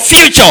on your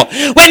future.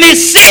 When he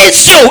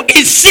sees you,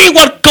 he sees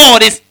what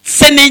God is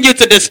sending you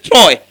to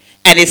destroy.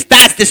 And he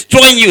starts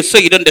destroying you so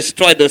you don't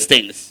destroy those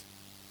things.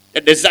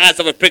 The desires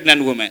of a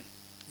pregnant woman.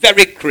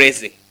 Very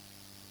crazy.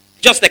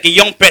 Just like a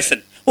young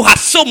person who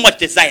has so much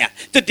desire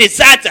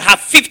to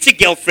have 50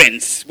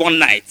 girlfriends one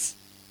night.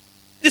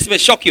 This may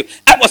shock you.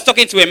 I was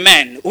talking to a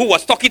man who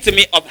was talking to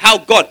me of how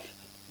God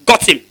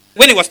got him.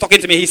 When he was talking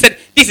to me, he said,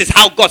 this is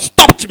how God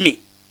stopped me.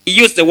 He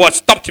used the word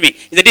stopped me.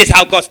 He said, this is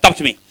how God stopped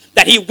me.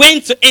 That he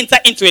went to enter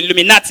into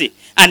Illuminati.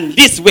 And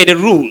these were the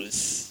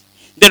rules.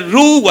 The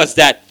rule was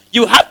that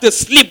you have to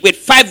sleep with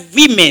 5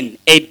 women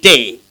a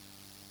day.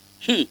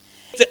 So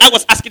I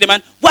was asking the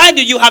man, why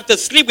do you have to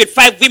sleep with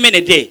 5 women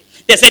a day?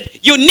 They said,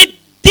 you need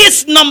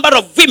this number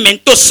of women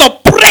to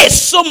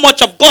suppress so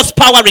much of God's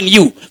power in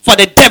you for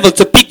the devil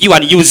to pick you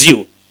and use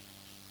you.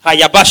 And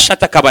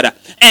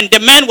the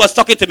man was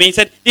talking to me. He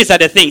said, these are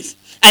the things.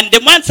 And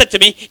the man said to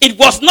me, it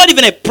was not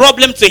even a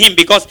problem to him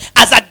because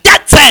as at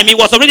that time, he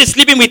was already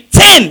sleeping with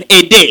 10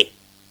 a day.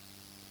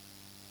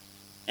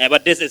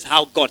 But this is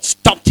how God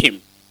stopped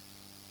him.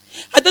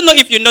 I don't know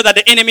if you know that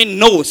the enemy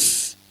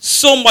knows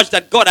so much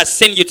that God has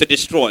sent you to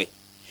destroy.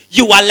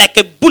 You are like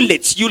a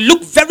bullet. You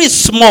look very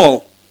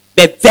small,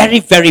 but very,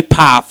 very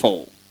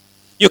powerful.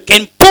 You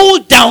can pull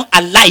down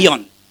a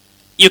lion.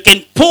 You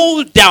can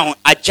pull down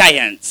a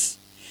giant.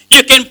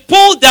 You can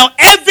pull down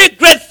every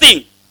great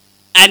thing.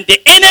 And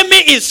the enemy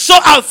is so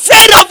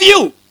afraid of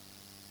you.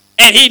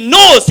 And he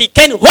knows he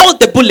can't hold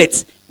the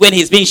bullet when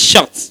he's being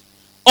shot.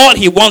 All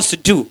he wants to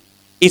do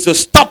is to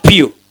stop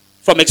you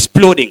from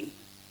exploding.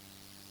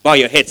 Bow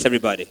your heads,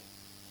 everybody.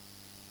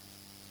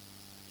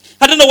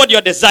 I don't know what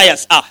your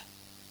desires are.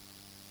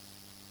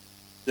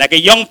 Like a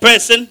young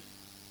person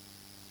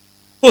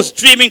who's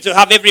dreaming to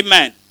have every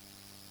man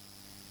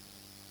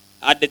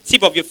at the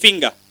tip of your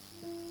finger.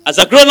 As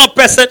a grown-up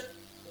person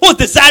who's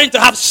desiring to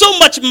have so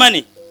much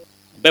money.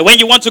 But when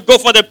you want to go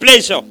for the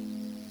pleasure,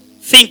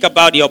 think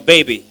about your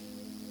baby.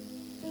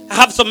 I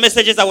have some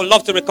messages I would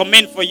love to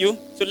recommend for you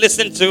to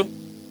listen to.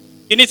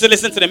 You need to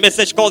listen to the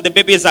message called The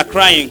Babies Are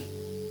Crying.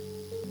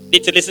 You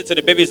need to listen to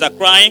The Babies Are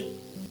Crying.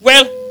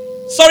 Well,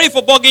 sorry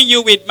for bugging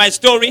you with my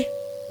story.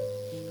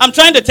 I'm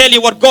trying to tell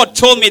you what God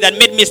told me that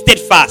made me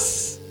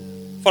steadfast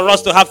for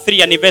us to have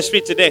 3rd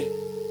anniversary today.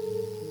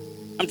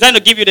 I'm trying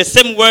to give you the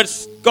same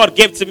words God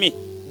gave to me.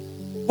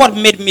 What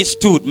made me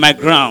stood my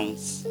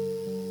grounds?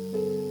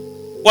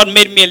 What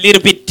made me a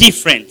little bit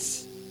different?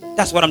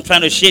 That's what I'm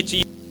trying to share to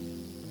you.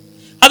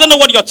 I don't know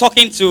what you're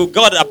talking to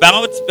God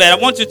about, but I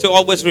want you to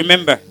always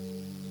remember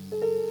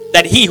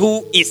that he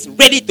who is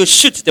ready to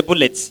shoot the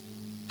bullet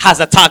has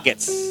a target.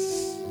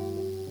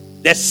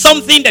 There's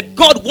something that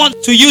God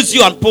wants to use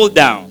you and pull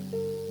down.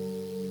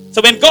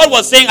 So when God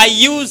was saying, I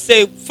use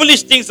the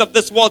foolish things of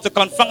this world to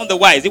confound the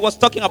wise, he was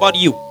talking about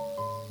you.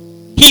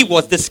 He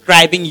was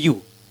describing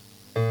you.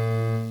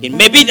 It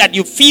may be that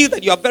you feel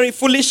that you are very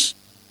foolish.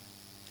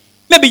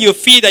 Maybe you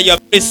feel that you are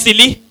very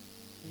silly.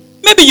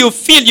 Maybe you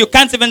feel you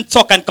can't even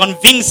talk and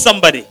convince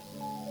somebody.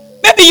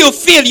 Maybe you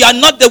feel you are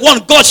not the one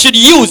God should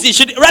use. He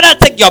should rather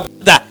take your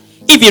brother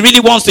if he really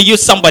wants to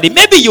use somebody.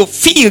 Maybe you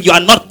feel you are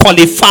not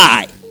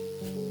qualified.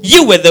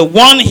 You were the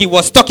one he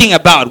was talking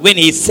about when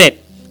he said,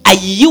 I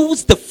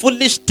use the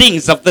foolish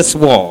things of this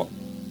world.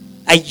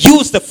 I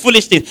use the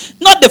foolish things.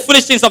 Not the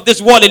foolish things of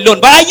this world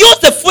alone, but I use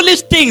the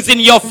foolish things in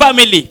your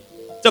family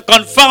to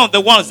confound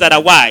the ones that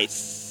are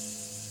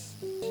wise.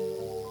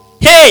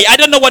 Hey, I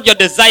don't know what your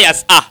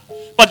desires are.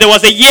 But there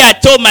was a year I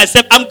told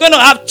myself, I'm going to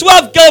have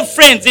 12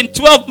 girlfriends in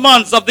 12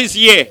 months of this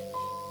year.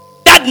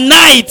 That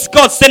night,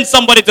 God sent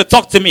somebody to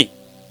talk to me.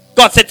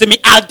 God said to me,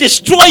 I'll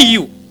destroy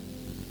you.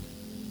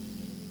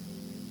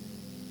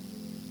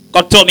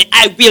 God told me,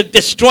 I will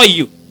destroy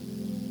you.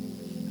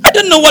 I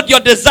don't know what your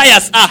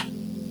desires are.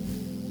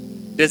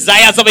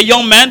 Desires of a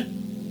young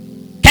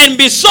man can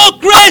be so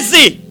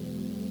crazy.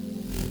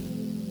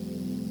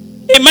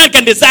 A man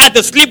can desire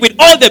to sleep with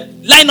all the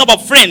lineup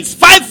of friends,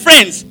 5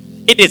 friends.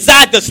 He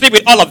desired to sleep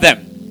with all of them.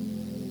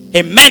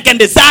 A man can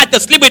desire to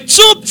sleep with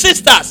 2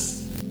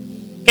 sisters.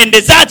 Can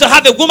desire to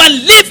have a woman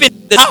live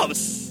in the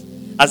house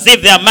as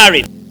if they are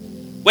married.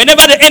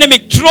 Whenever the enemy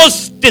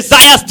throws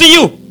desires to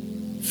you,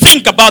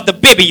 think about the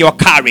baby you're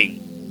carrying.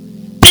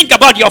 Think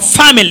about your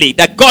family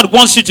that God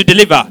wants you to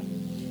deliver.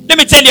 Let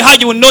me tell you how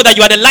you will know that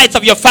you are the light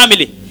of your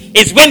family.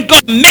 It's when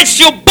God makes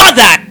you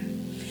bothered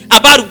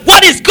about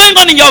what is going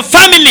on in your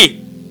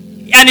family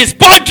and is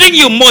bothering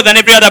you more than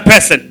every other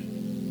person.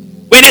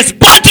 When it's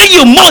bothering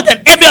you more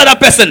than every other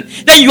person,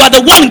 then you are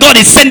the one God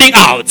is sending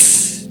out.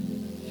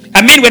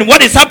 I mean, when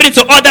what is happening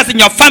to others in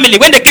your family,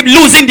 when they keep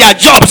losing their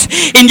jobs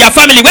in your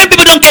family, when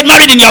people don't get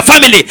married in your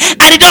family,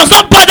 and it does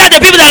not bother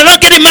the people that are not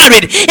getting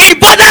married, it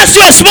bothers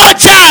you, a small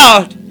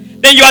child,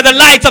 then you are the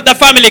light of the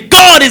family.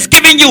 God is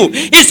giving you,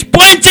 is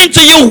pointing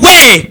to you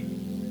way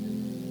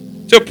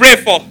to pray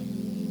for.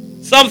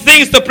 Some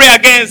things to pray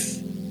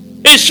against.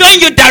 It's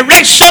showing you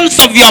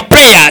directions of your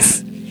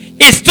prayers.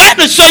 It's trying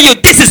to show you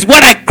this is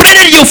what I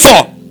created you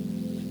for.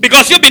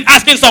 Because you've been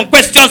asking some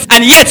questions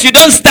and yet you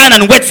don't stand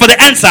and wait for the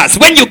answers.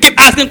 When you keep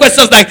asking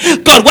questions like,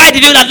 God, why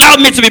did you allow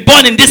me to be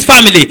born in this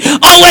family?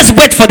 Always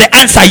wait for the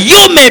answer.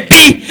 You may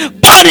be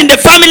born in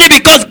the family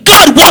because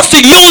God wants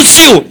to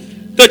use you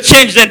to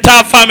change the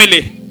entire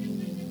family.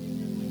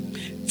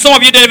 Some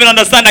of you don't even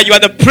understand that you are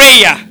the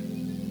prayer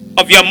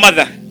of your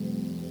mother.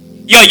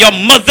 You're your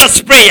mother's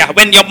prayer.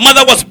 When your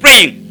mother was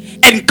praying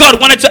and God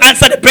wanted to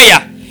answer the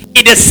prayer,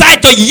 he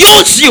decided to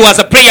use you as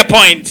a prayer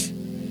point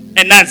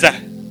and answer.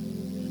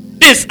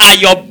 These are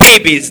your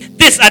babies.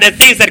 These are the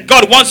things that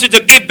God wants you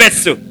to give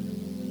birth to.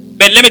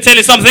 But let me tell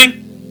you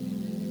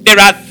something. There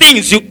are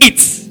things you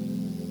eat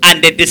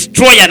and they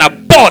destroy and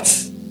abort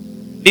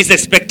this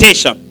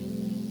expectation.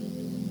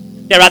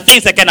 There are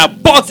things that can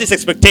abort this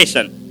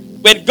expectation.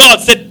 When God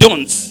said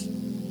don't,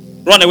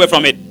 run away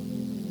from it.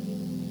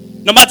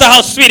 No matter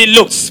how sweet it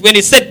looks, when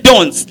he said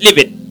don't, leave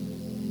it.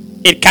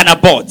 It can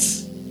abort.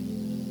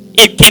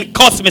 It can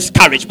cause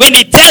miscarriage. When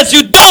he tells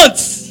you don't,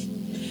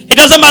 it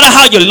doesn't matter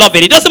how you love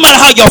it. It doesn't matter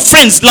how your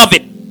friends love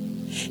it.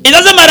 It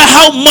doesn't matter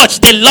how much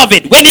they love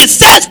it. When he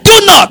says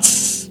do not,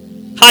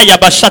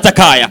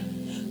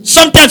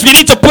 sometimes we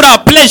need to put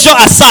our pleasure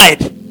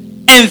aside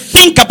and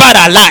think about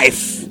our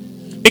life.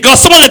 Because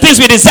some of the things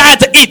we desire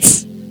to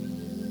eat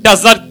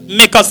does not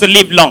make us to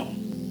live long.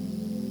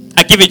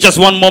 I give you just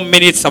 1 more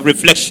minute of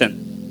reflection.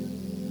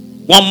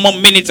 1 more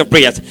minute of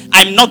prayers.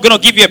 I'm not going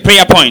to give you a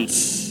prayer point.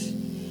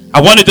 I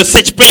want you to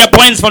search prayer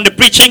points from the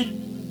preaching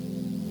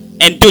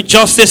and do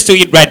justice to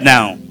it right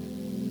now.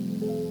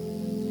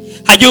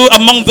 Are you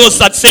among those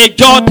that say,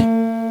 God,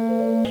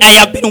 I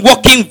have been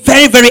walking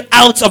very, very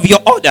out of your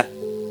order.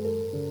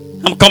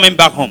 I'm coming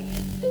back home.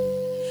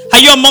 Are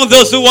you among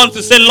those who want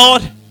to say,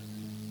 Lord,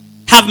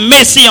 have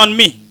mercy on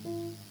me?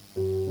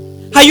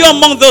 Are you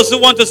among those who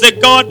want to say,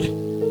 God,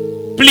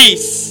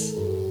 please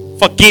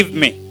forgive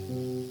me?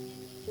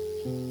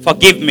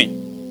 Forgive me.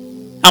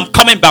 I'm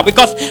coming back.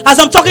 Because as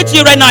I'm talking to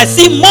you right now, I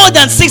see more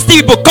than 60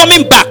 people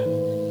coming back.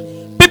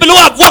 People who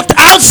have walked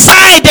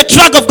outside the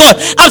track of God.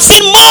 I've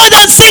seen more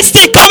than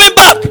 60 coming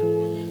back.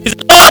 He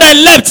said, Lord, I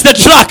left the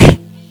track,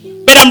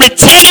 but I'm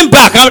returning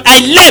back. I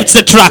left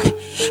the track.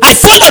 I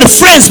followed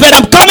friends, but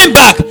I'm coming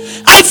back.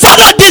 I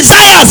followed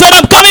desires, but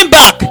I'm coming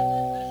back.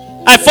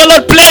 I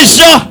followed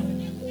pleasure.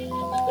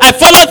 I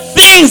followed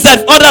things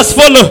that others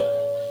follow,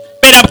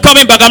 but I'm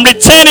coming back. I'm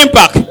returning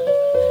back.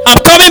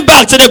 I'm coming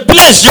back to the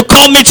place you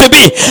called me to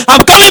be. I'm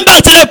coming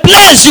back to the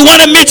place you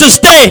wanted me to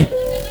stay.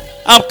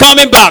 I'm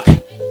coming back.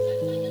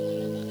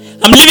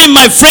 I'm leaving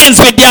my friends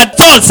with their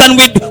thoughts and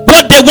with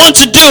what they want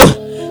to do.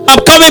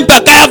 I'm coming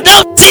back. I have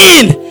now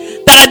seen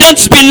that I don't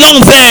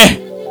belong there.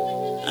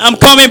 I'm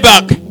coming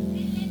back.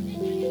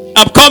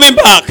 I'm coming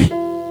back.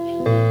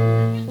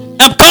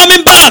 I'm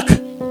coming back.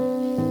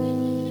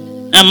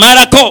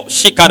 Amarako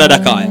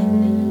shikadadakai.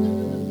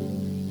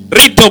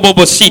 Rito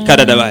bobo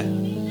shikadadabai.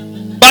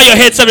 Bow your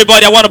heads,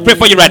 everybody. I want to pray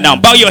for you right now.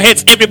 Bow your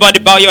heads, everybody.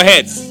 Bow your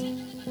heads.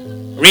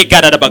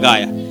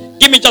 Rikadadabagaya.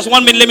 Give me just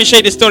 1 minute. Let me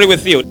share the story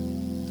with you.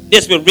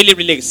 This will really,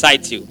 really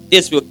excite you.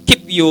 This will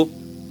keep you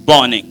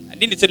burning. I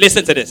need you to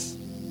listen to this.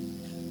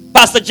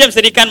 Pastor James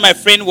Edikan, my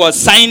friend, was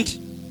signed.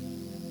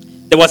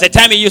 There was a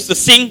time he used to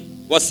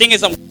sing, was singing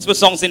some gospel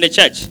songs in the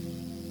church.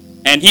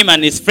 And him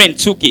and his friend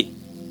Tuki,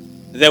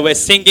 they were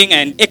singing,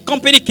 and a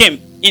company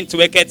came into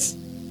Eket,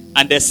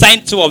 and they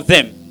signed two of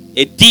them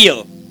a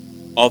deal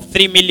of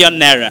 3 million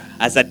naira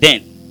as a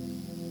den.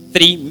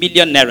 3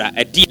 million naira,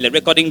 a deal, a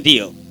recording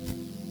deal.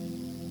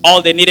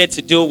 All they needed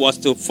to do was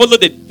to follow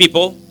the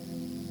people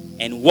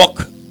and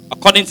walk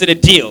according to the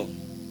deal.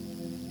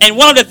 And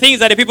one of the things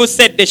that the people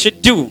said they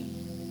should do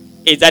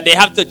is that they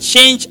have to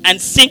change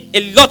and sing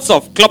a lot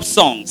of club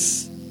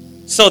songs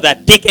so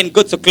that they can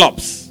go to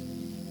clubs.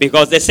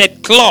 Because they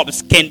said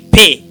clubs can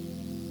pay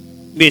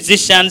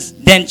musicians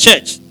than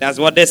church. That's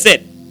what they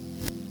said.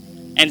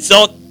 And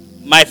so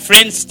my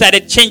friends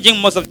started changing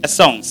most of their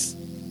songs.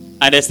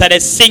 And they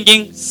started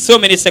singing so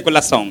many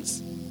secular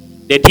songs.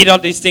 They did all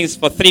these things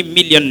for 3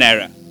 million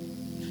naira.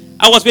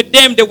 I was with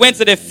them. They went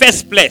to the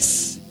first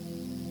place,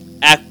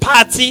 a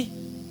party,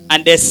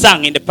 and they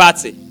sang in the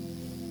party.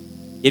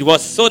 It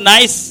was so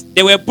nice.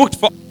 They were booked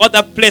for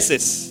other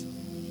places.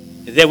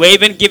 They were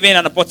even given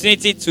an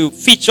opportunity to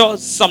feature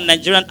some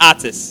Nigerian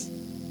artists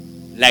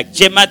like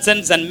J.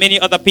 Martins and many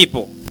other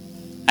people.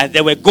 And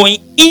they were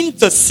going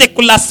into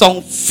secular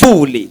song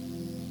fully.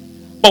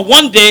 But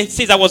one day,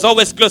 since I was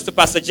always close to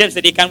Pastor James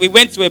Edikan, we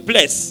went to a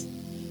place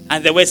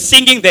and they were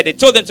singing there. They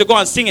told them to go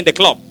and sing in the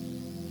club.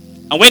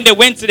 And when they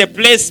went to the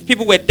place,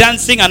 people were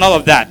dancing and all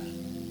of that.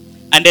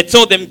 And they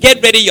told them,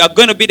 get ready, you are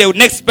going to be the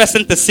next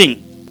person to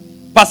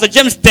sing. Pastor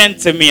James turned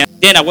to me,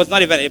 and then I was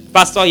not even a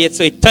pastor yet,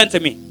 so he turned to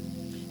me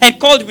and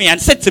called me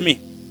and said to me,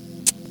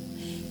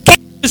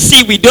 can't you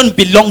see we don't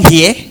belong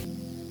here?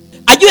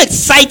 Are you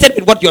excited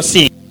with what you're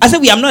seeing? I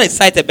said, I'm not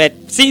excited,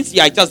 but since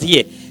you are just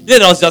here,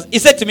 let us just, he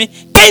said to me,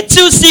 can't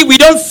you see we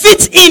don't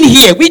fit in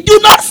here? We do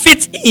not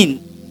fit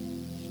in.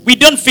 We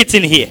don't fit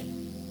in here.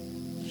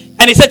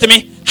 And he said to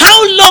me,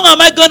 how long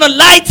am I going to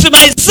lie to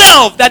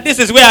myself that this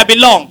is where I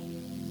belong?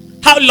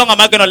 How long am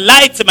I going to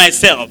lie to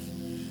myself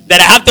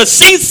that I have to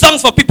sing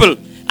songs for people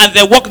and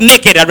they walk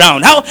naked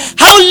around? How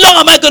long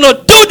am I going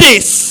to do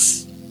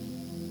this?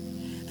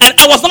 And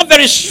I was not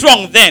very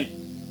strong then.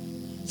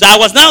 So I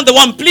was now the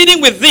one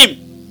pleading with him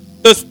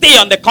to stay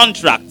on the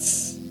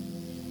contracts.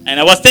 And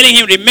I was telling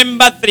him,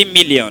 remember 3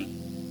 million.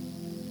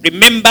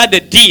 Remember the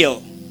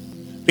deal.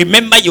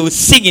 Remember you will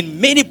sing in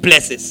many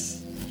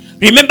places.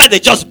 Remember they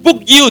just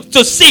booked you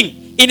to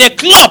sing in a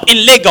club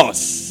in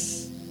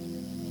Lagos.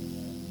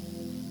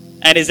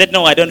 And he said,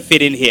 no, I don't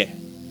fit in here.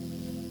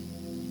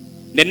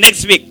 The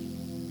next week,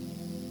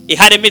 he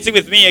had a meeting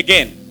with me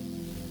again.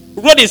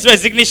 Wrote his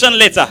resignation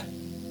letter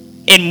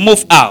and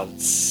moved out.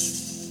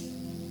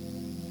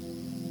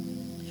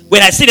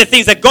 When I see the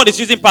things that God is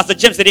using Pastor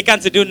James Edikan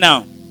to do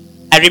now,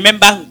 I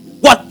remember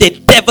what the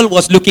devil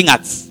was looking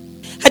at.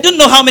 I don't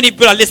know how many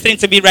people are listening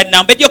to me right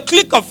now, but your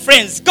clique of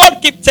friends,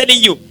 God keeps telling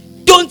you,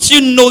 don't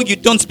you know you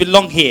don't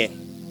belong here?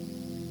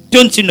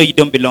 Don't you know you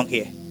don't belong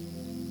here?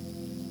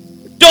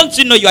 Don't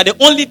you know you are the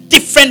only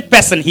different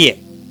person here?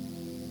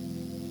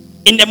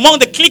 Among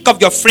the clique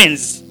of your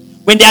friends,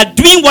 when they are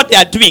doing what they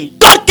are doing,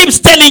 God keeps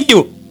telling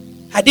you,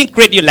 I didn't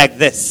create you like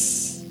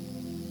this.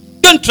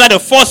 Don't try to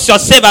force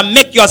yourself and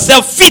make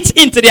yourself fit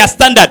into their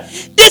standard.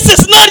 This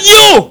is not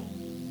you.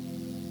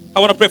 I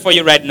want to pray for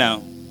you right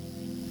now.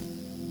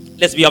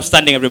 Let's be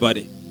upstanding,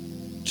 everybody.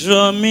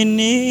 Draw me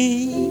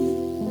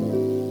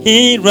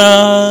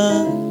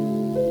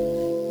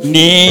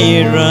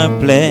nearer,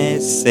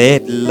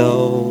 blessed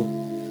Lord,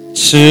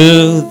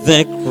 to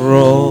the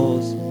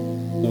cross,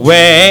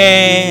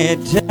 where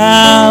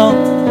down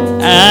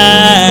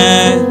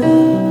and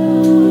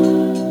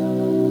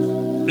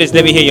please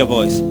let me hear your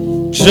voice.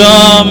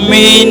 Draw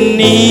me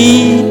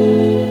near.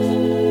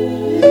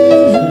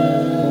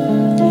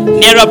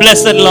 Nearer,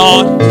 blessed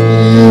Lord.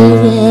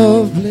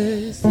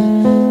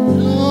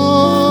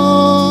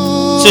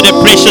 To the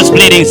precious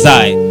bleeding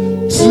side.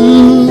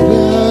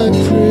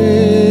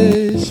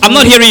 I'm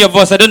not hearing your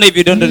voice. I don't know if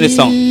you don't know this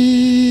song.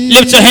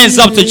 Lift your hands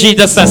up to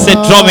Jesus and say,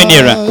 draw me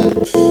nearer.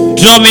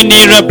 Draw me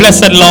nearer,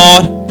 blessed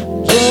Lord.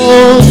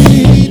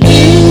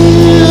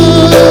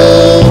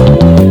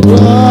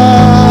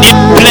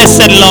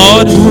 Blessed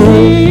Lord.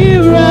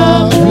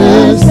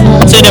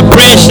 To the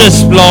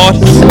precious Lord.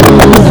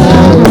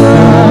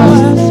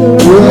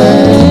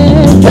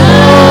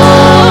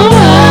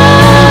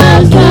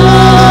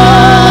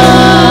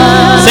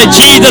 Say,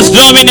 Jesus,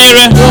 draw me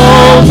nearer.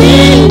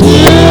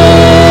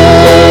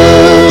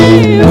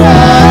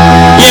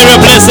 Nearer,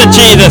 blessed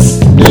Jesus.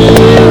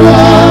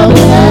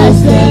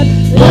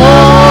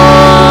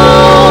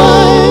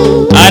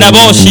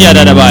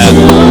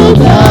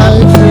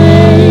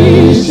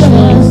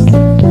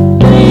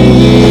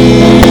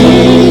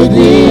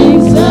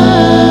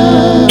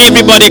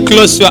 Everybody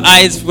close your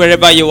eyes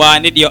wherever you are. I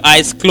need your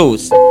eyes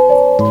closed.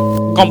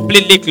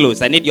 Completely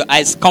closed. I need your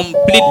eyes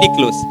completely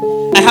closed.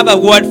 I have a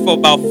word for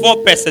about 4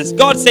 persons.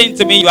 God saying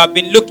to me, you have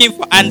been looking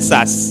for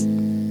answers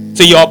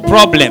to your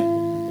problem.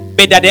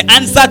 But that the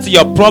answer to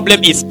your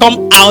problem is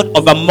come out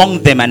of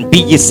among them and be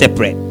ye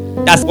separate.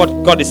 That's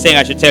what God is saying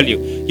I should tell you.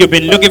 You've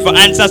been looking for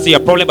answers to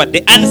your problem, but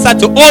the answer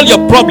to all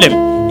your problem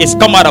is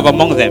come out of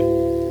among them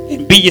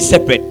and be ye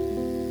separate.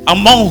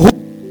 Among who?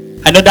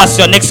 I know that's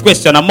your next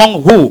question.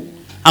 Among who?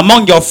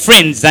 Among your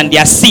friends and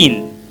their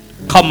sin.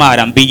 Come out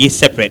and be ye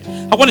separate.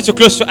 I want you to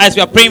close your eyes.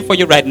 We are praying for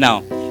you right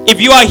now. If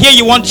you are here,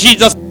 you want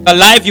Jesus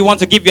alive, you want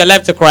to give your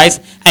life to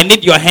Christ, I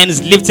need your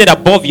hands lifted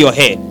above your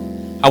head.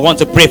 I want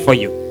to pray for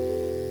you.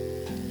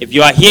 If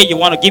you are here, you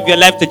want to give your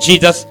life to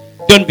Jesus,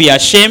 don't be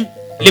ashamed.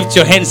 Lift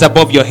your hands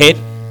above your head.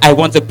 I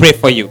want to pray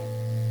for you.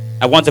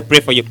 I want to pray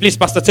for you. Please,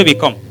 Pastor Toby,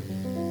 come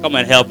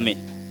and help me.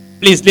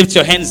 Please lift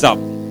your hands up.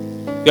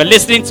 You're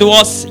listening to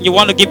us, you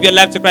want to give your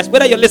life to Christ.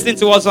 Whether you're listening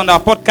to us on our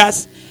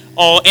podcast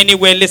or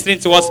anywhere listening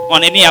to us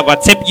on any of our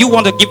tape, you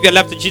want to give your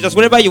life to Jesus.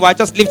 Wherever you are,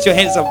 just lift your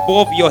hands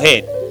above your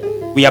head.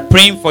 We are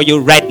praying for you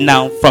right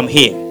now from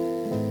here.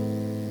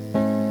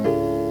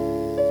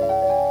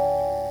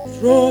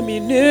 Draw me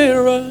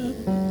nearer.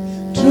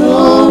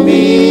 Draw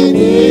me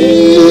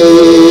nearer.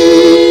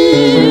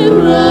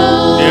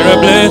 Nearer,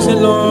 blessed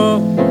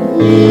Lord.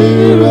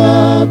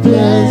 Nearer,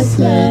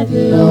 blessed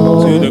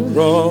Lord. To the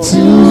cross. To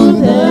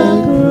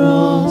the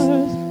cross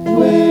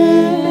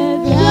where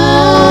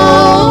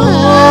thou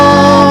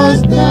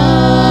hast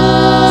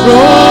died.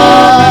 Draw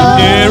me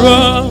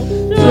nearer.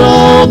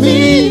 Draw me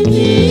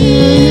nearer.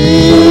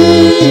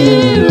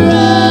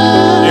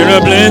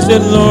 Nearer,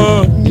 blessed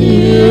Lord.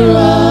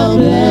 Nearer,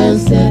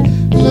 blessed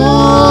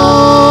Lord,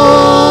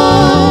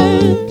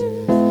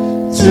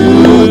 to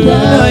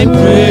thy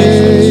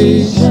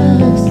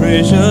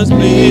precious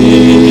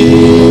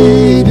bleeding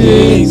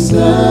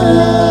side.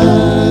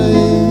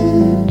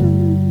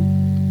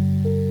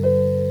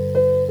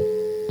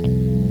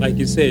 Like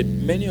you said,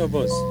 many of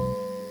us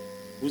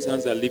whose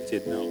hands are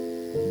lifted now,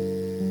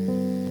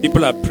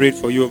 people have prayed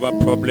for you over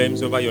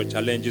problems, over your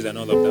challenges and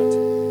all of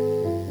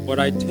that. But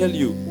I tell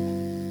you,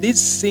 this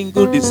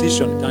single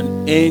decision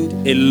can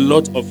end a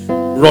lot of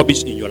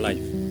rubbish in your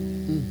life.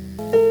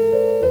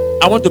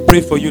 I want to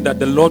pray for you that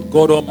the Lord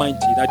God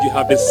Almighty that you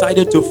have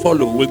decided to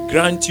follow will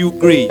grant you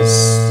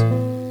grace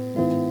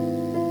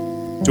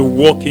to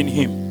walk in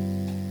Him.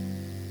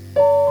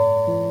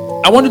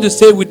 I want you to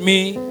say with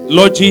me,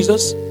 Lord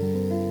Jesus.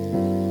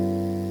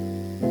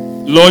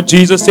 Lord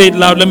Jesus, say it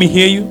loud. Let me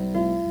hear you.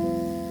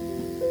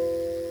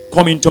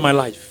 Come into my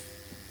life.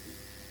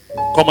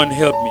 Come and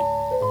help me.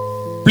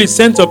 Please,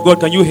 saints of God,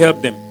 can you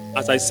help them?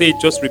 As I say it,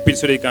 just repeat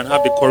so they can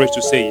have the courage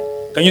to say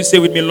it. Can you say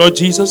with me, Lord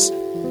Jesus,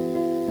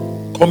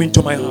 come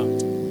into my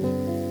heart.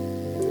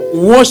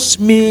 Wash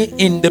me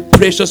in the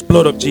precious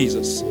blood of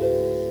Jesus.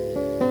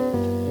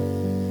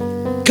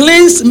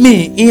 Cleanse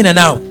me in and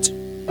out.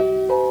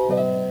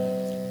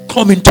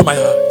 Come into my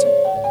heart.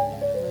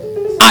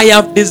 I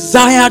have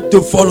desired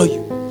to follow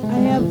you. I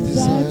have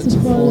desired to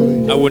follow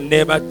you. I will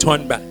never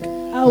turn back.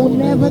 I will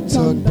never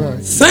turn back.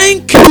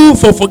 Thank you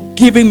for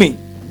forgiving me.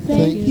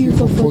 Thank you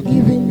for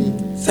forgiving me.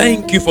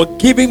 Thank you for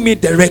giving me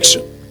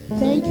direction.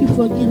 Thank you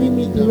for giving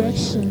me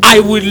direction. I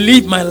will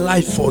live my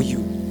life for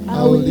you.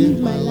 I will live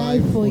my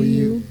life for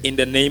you. In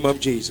the name of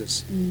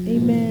Jesus.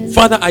 Amen.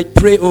 Father, I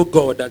pray, oh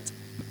God, that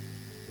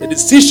the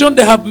decision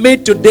they have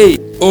made today,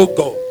 oh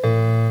God,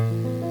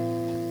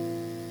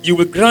 you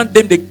will grant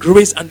them the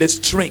grace and the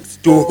strength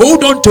to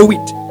hold on to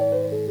it.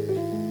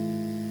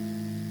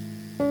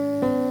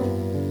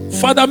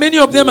 Father, many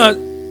of them are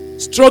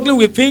struggling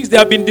with things, they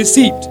have been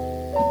deceived.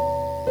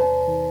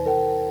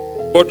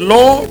 But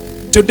Lord,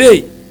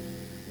 today,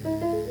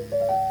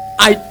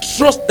 I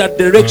trust that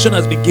direction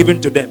has been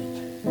given to them.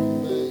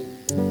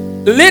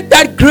 Let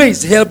that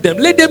grace help them.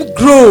 Let them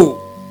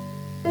grow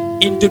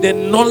into the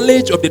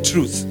knowledge of the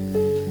truth.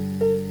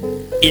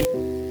 In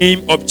the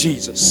name of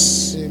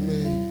Jesus.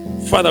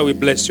 Amen. Father, we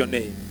bless your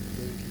name.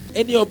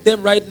 Any of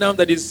them right now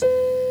that is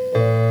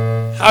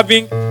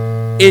having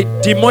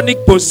a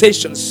demonic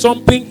possession,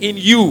 something in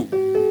you,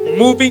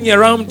 moving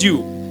around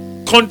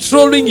you,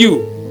 controlling your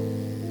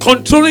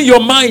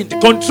mind,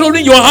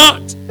 controlling your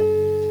heart,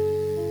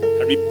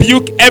 I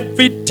rebuke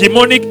every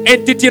demonic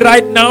entity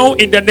right now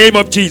in the name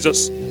of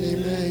Jesus.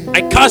 Amen.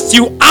 I cast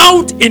you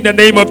out in the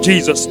name of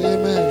Jesus.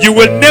 Amen. You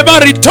will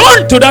never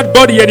return to that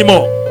body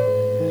anymore.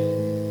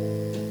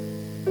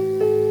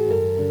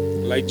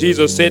 Like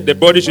Jesus said, the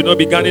body should not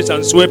be garnished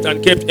and swept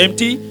and kept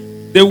empty.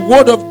 The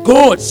word of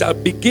God shall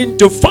begin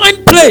to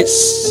find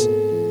place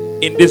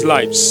in these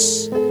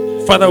lives.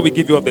 Father, we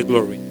give you all the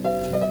glory.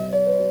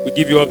 We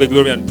give you all the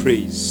glory and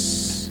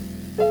praise.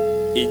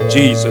 In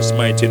Jesus'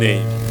 mighty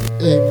name.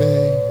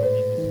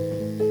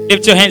 Amen.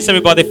 Lift your hands,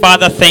 everybody.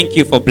 Father, thank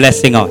you for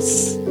blessing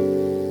us.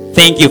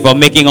 Thank you for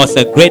making us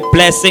a great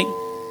blessing.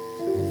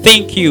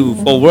 Thank you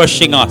for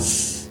washing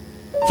us.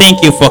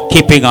 Thank you for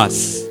keeping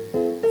us.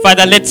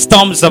 Father, let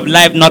storms of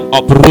life not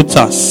uproot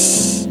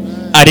us.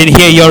 I didn't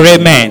hear your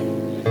amen.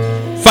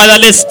 Father,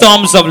 let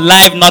storms of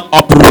life not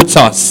uproot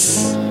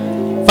us.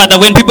 Father,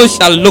 when people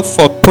shall look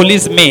for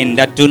policemen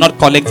that do not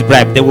collect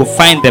bribe, they will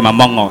find them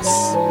among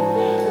us.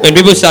 When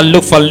people shall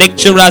look for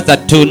lecturers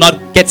that do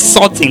not get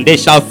sorting, they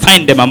shall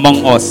find them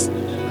among us.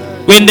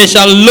 When they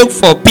shall look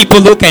for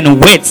people who can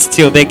wait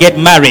till they get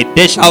married,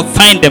 they shall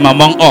find them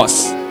among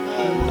us.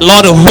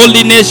 Lord,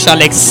 holiness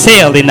shall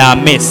excel in our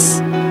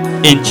midst.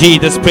 In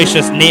Jesus'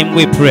 precious name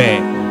we pray.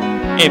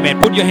 Amen.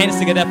 Put your hands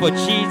together for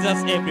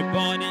Jesus,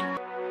 everybody.